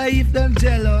matter if them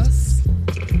jealous.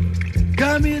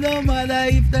 Come me no matter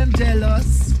if them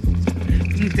jealous.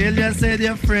 Tell you said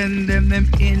your friend them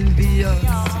envious.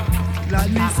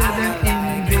 Glad me said them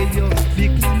envious.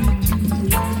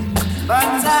 But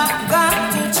I've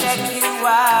got to check you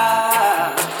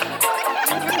out.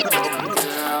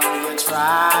 Girl, you're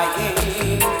trying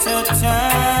to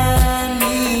turn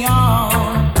me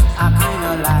on. I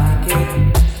kinda like it.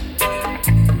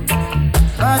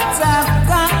 But I've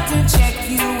got to check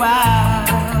you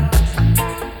out.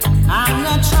 I'm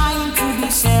not trying to be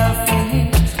selfish.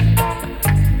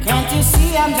 Can't you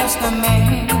see I'm just a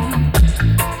man?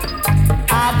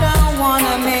 I don't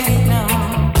wanna make no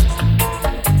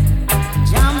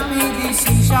jumpy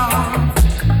decision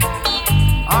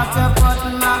or to put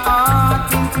my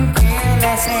heart into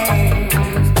careless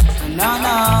hands. No,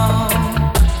 no.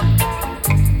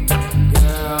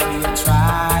 Girl, you're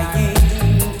trying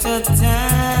to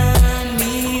turn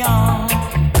me on.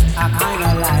 I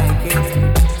kinda like it.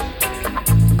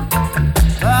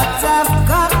 But I've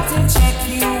got to check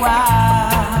you out.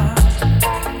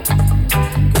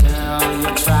 Girl,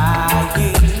 you're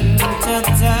trying to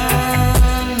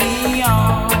turn me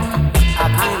on. I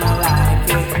kinda like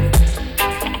it.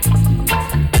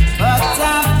 But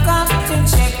I've got to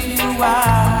check you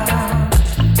out.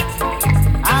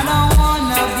 I don't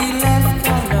wanna be left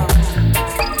alone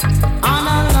on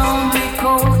a lonely,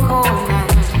 cold, cold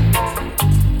night.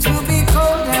 To be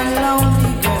cold and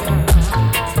lonely, girl.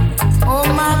 Oh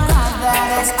my God, that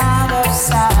is out of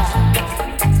sight.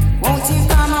 Won't you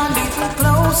come a little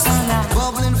closer now?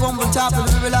 Bubbling from the top of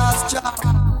the very last drop.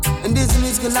 And this is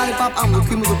musical lollipop, I'm the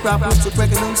cream of the crop, roots of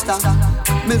breaking don't stop.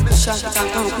 Miss the shot,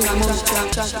 I'm the cream of the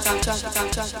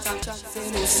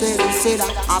say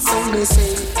that, I only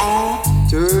say,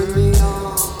 turn me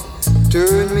on,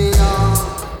 turn me on,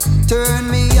 turn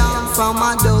me on from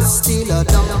my dust till a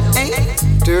dawn,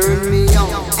 turn me on,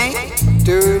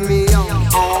 turn me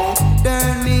on,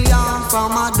 turn me on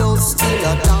from my dust till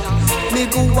a dawn. Me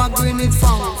go a grenade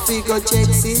farm, figure check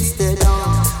sister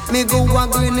down. Me go a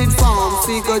grenade farm,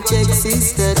 figure check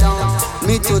sister down.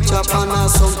 Me touch up on a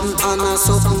something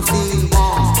feel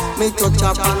warm. Me touch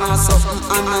up on a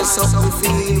something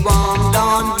feel warm.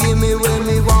 Don't give me when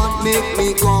me want, make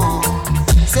me go on.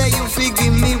 Say you fi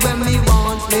give me when me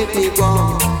want, make me go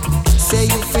on. Say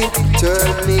you fi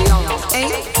turn me on,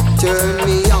 turn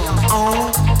me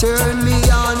on, turn me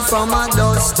on from a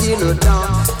dusk till a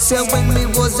dawn. Say when me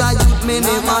was a youth, me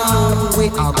never know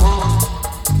where I gone.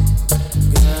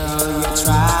 Girl, you're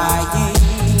trying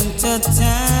to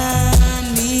turn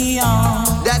me on.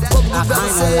 That what I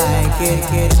kinda like it.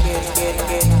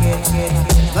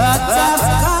 But I've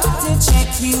got to check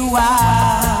you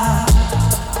out.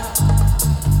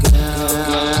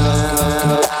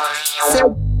 Girl, say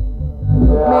me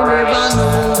never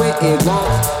know where I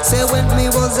gone. Say when me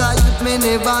was a youth, me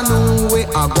never know where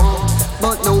I gone.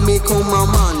 But now me come a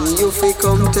man, you fi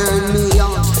come turn me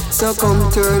on. So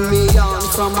come turn me on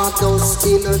from a dusk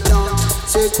till a dawn.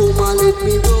 Say come and let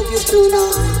me rub you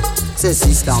tonight. Say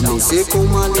sister, me say come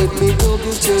and let me go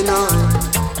get you now.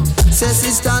 Say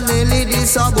sister Nelly,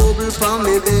 this a bubble pa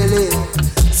me belly.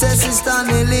 Say sister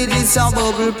Nelly, this a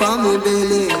bubble pa me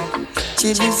belly.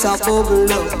 She this a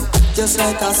bubble up, just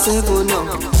like a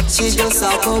 7-Up. She just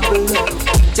a bubble up,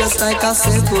 just like a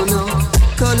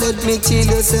 7-Up. Cause let me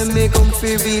chill you, say me come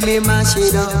fi really mash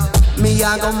it up. Me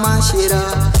a go mash it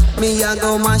up, me a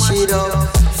go mash it up.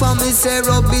 For me say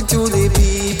rub it to the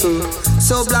people.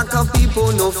 So black of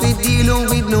people no fi dealing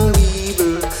with no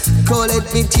evil. Cause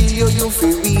let me tell you, you fi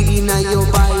reading in your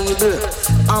Bible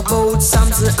about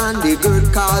Samson and the girl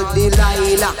called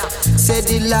Delilah. Say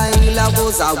Delilah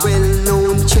was a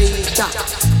well-known traitor,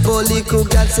 but little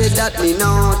girl said that me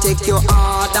now take your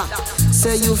order.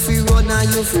 Say you fi run and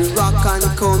you fi rock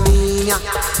and come in.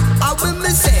 And when me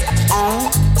say,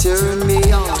 turn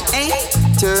me on,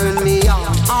 turn me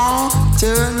on,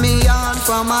 turn me on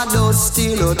from a dusk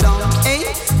till dawn,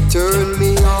 turn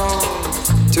me on,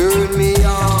 turn me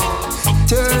on,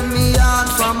 turn me on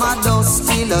from a dusk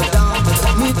till dawn.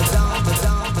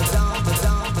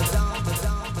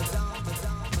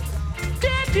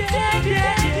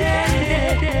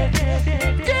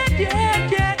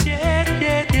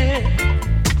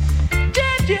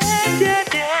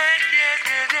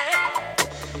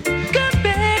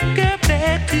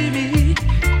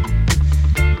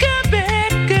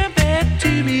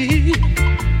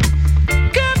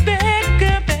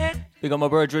 Big on my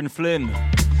brethren Flynn.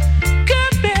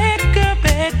 Come back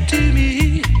to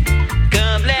me.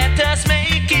 Come, let us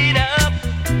make it up.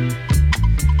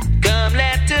 Come,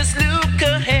 let us look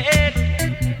ahead.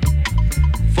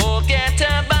 Forget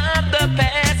about the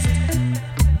past.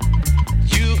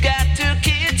 You got 2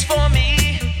 kids for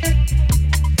me.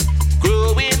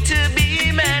 Growing to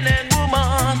be man and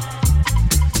woman.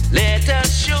 Let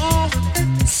us show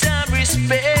some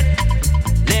respect.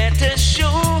 Let us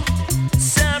show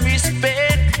some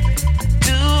respect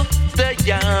to the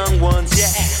young ones,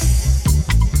 yeah.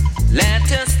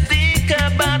 Let us think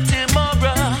about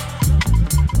tomorrow.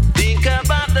 Think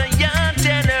about the young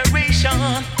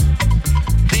generation.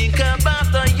 Think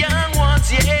about the young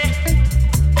ones, yeah.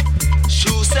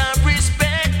 Show some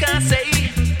respect, I say.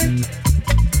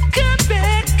 Come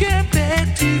back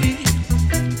to me.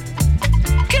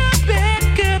 Come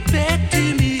back to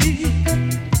me.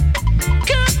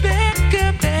 Come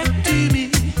back to me.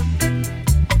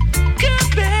 Come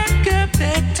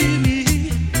back to me.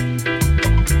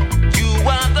 You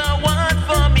are the one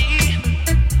for me.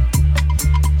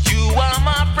 You are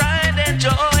my pride and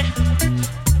joy.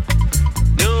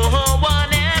 No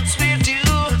one else will do.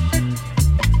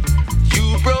 You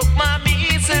broke my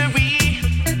misery.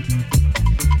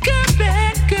 Come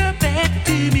back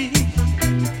to me.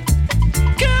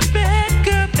 Come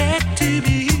back to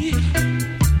me.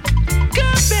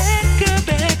 Come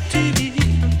back to me.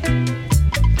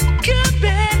 Come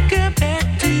back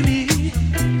to me.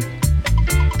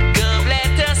 Come,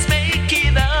 let us make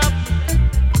it up.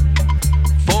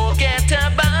 Forget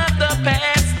about the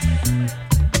past.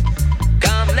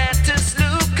 Come, let us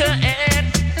look ahead.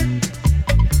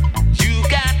 You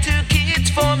got 2 kids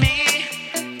for me.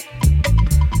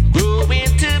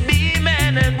 Growing to be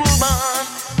man and woman.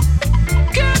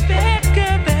 Come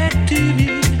back to me.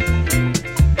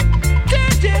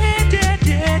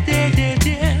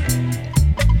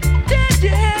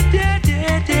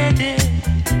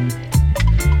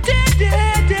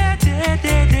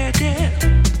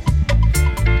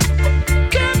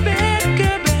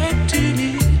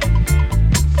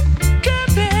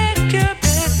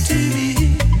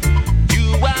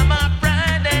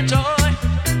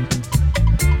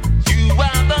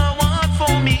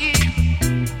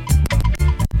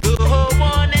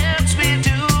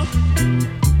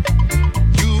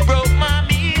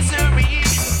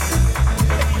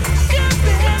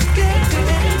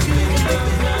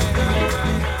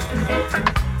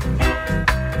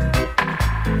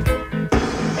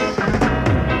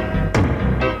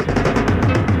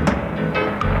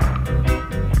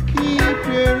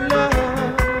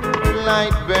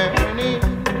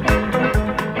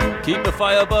 Keep the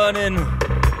fire burning.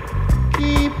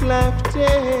 Keep life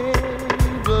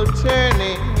table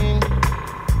turning.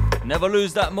 Never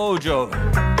lose that mojo.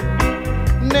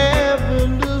 Never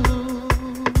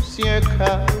lose your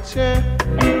culture.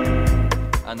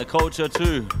 And the culture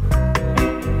too.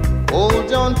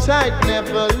 Hold on tight,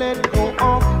 never let go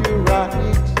of your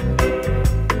right.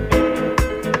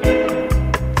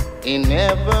 In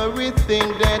everything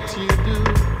that you do,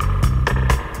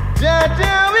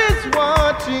 Jaja is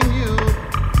watching you.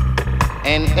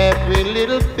 And every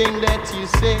little thing that you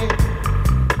say,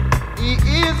 He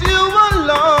is you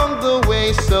along the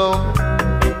way. So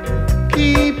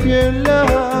keep your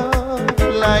love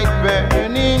light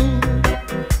burning.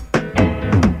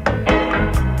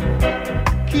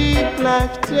 Keep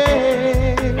life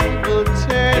table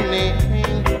turning.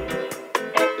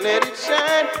 Let it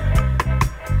shine.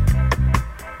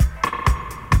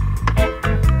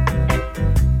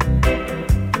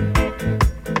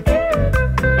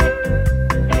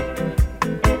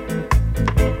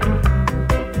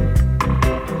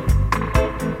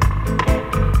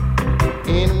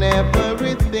 In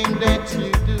everything that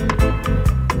you do,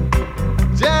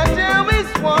 Jah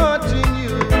is watching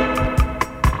you,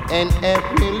 and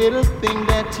every little thing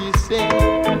that you say,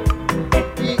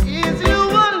 He is you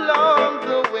along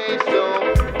the way. So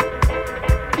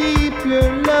keep your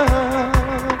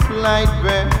love light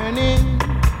burning,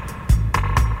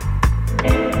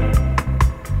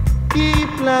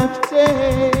 keep life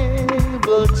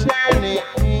table turning.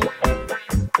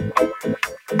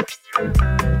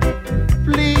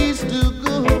 Please do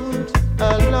good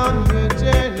along your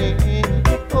journey.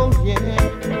 Oh yeah.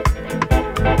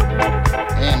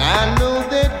 And I know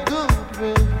that good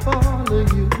will follow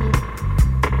you.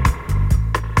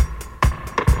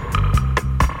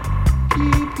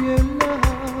 Keep your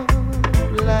love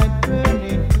light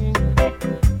burning.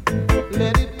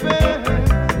 Let it burn.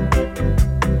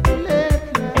 Let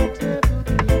light table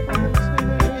keep on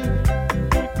turning.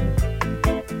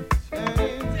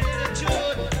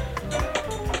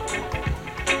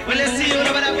 Well, let's see you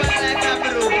know what I'm going like a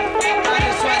brew. I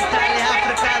just want tally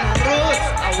African roots.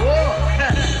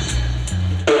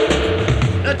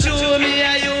 No chew me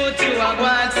a you two are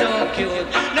going so cute.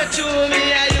 No chew me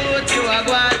a you two are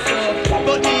going so cute.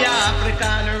 But me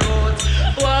African roots.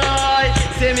 Why?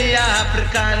 Say me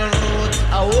African roots.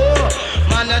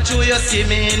 Man, no chew you see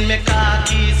me in me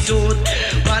khaki suit.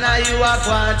 Man, you are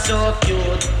going so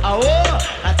cute.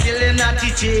 Until you not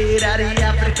teach it that the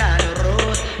African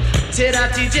roots. Say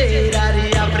that the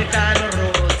African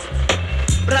rose.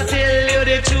 But I tell you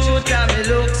the truth, and me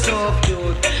look so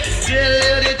cute. Tell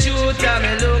you the truth, and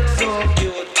me look so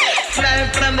cute.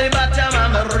 Flying from the bottom,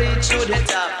 and me reach to the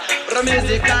top. From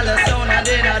musical sound, and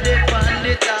then I dip on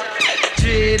the top.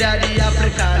 Trade of the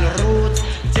African roots.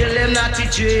 Tell them not to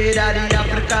trade of the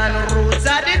African roots.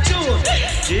 Are the truth.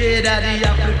 Trade of the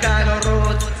African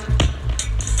roots.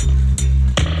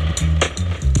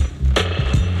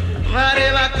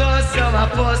 Whatever custom a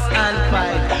post and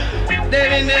fight,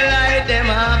 them in the light, them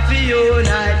have to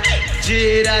unite.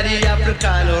 Jade of the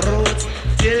African roots,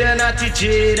 tell you not to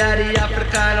jade of the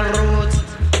African roots.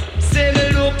 Say me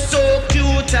look so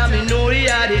cute and me know you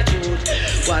are the truth.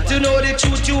 Want to know the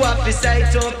truth, you have to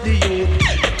sight up the youth.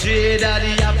 Jade of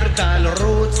the African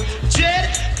roots,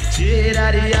 Jade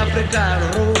of the African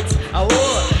roots.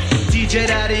 DJ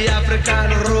of the African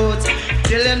roots.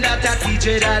 Tell them that I teach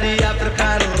it at the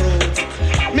African roots.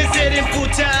 Me say them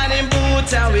put on in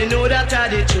boots and we know that are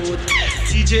the truth.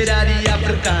 Teach it at the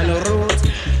African roots.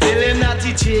 Tell them that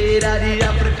teach it at the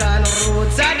African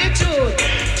roots. Are the truth.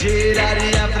 Teach it at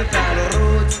the African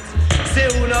roots.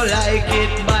 Say who no like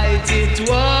it, bite it,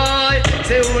 why?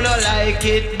 Say who no like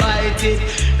it, bite it.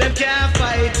 Them can't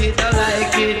fight it, don't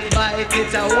like it, bite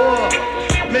it,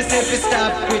 Me say if you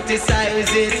stop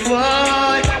criticize it,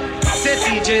 why? Say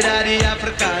teach it at the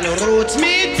African roots.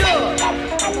 Me too.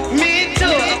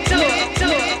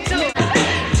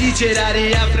 Teach it at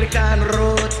the African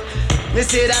roots. Me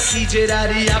say that teach it at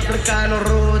the African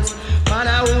roots. Man,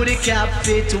 I who the cap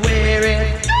fit wear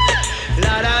it.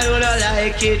 Lord, I don't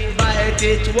like it, bite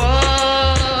it,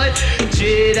 why? Teach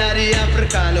it at the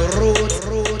African roots.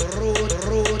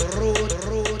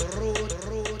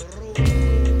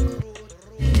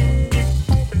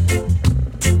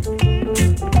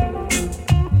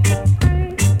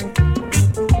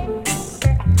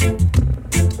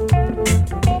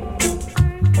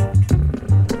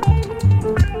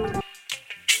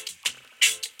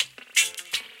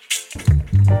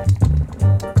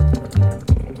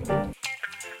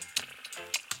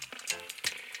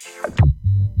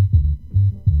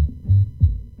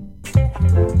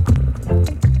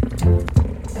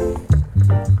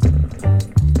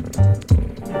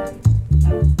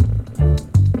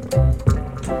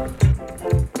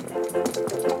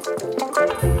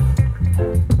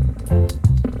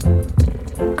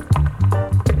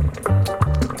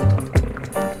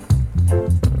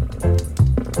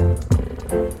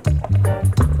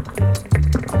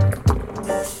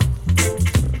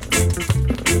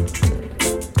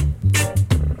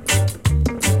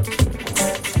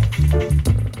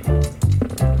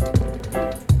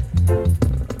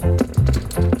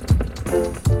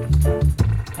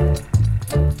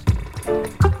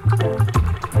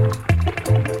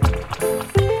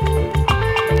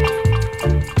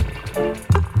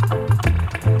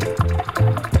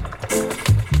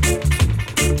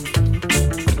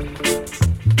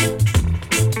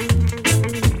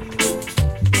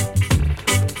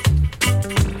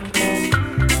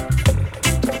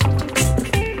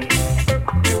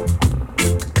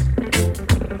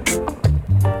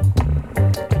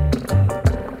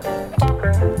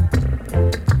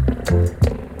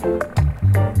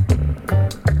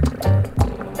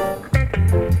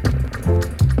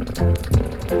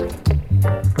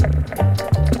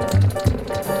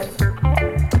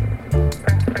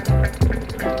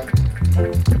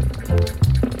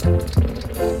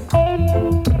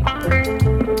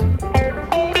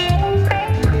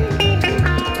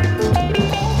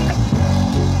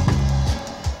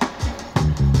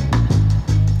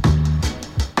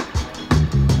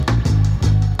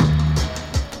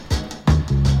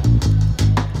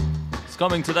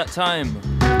 coming to that time.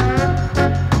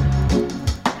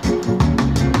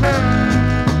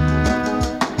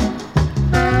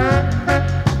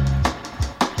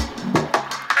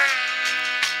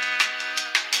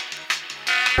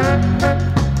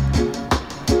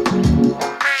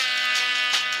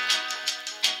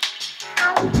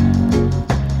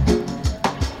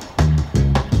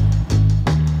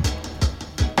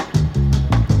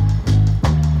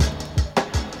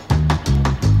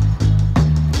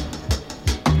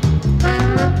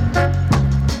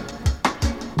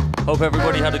 Hope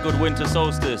everybody had a good winter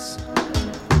solstice.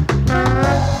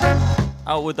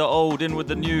 Out with the old, in with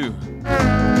the new.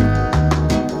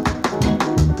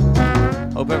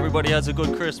 Hope everybody has a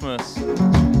good Christmas.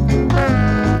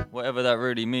 Whatever that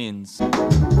really means.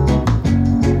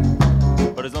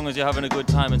 But as long as you're having a good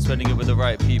time and spending it with the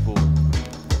right people.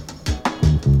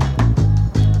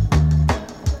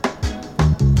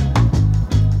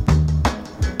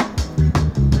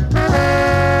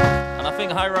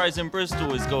 High Rise in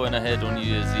Bristol is going ahead on New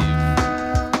Year's Eve.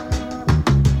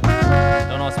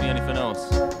 Don't ask me anything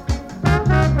else.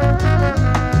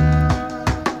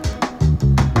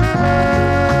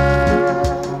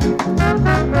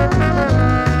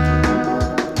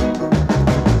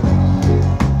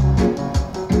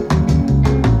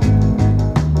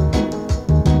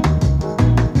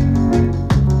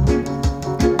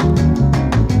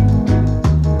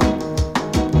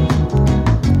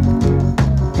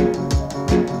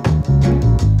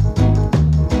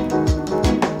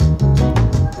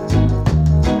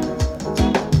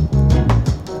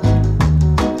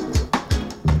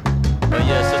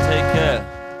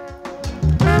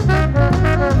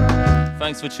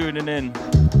 Thanks for tuning in. This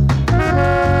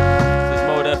is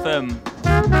Mode FM.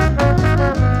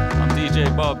 I'm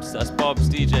DJ Bobs. That's Bobs,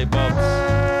 DJ Bobs.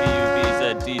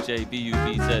 B-U-B-Z, DJ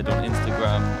B-U-B-Z on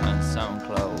Instagram and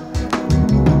SoundCloud.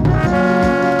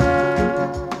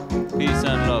 Peace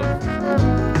and love.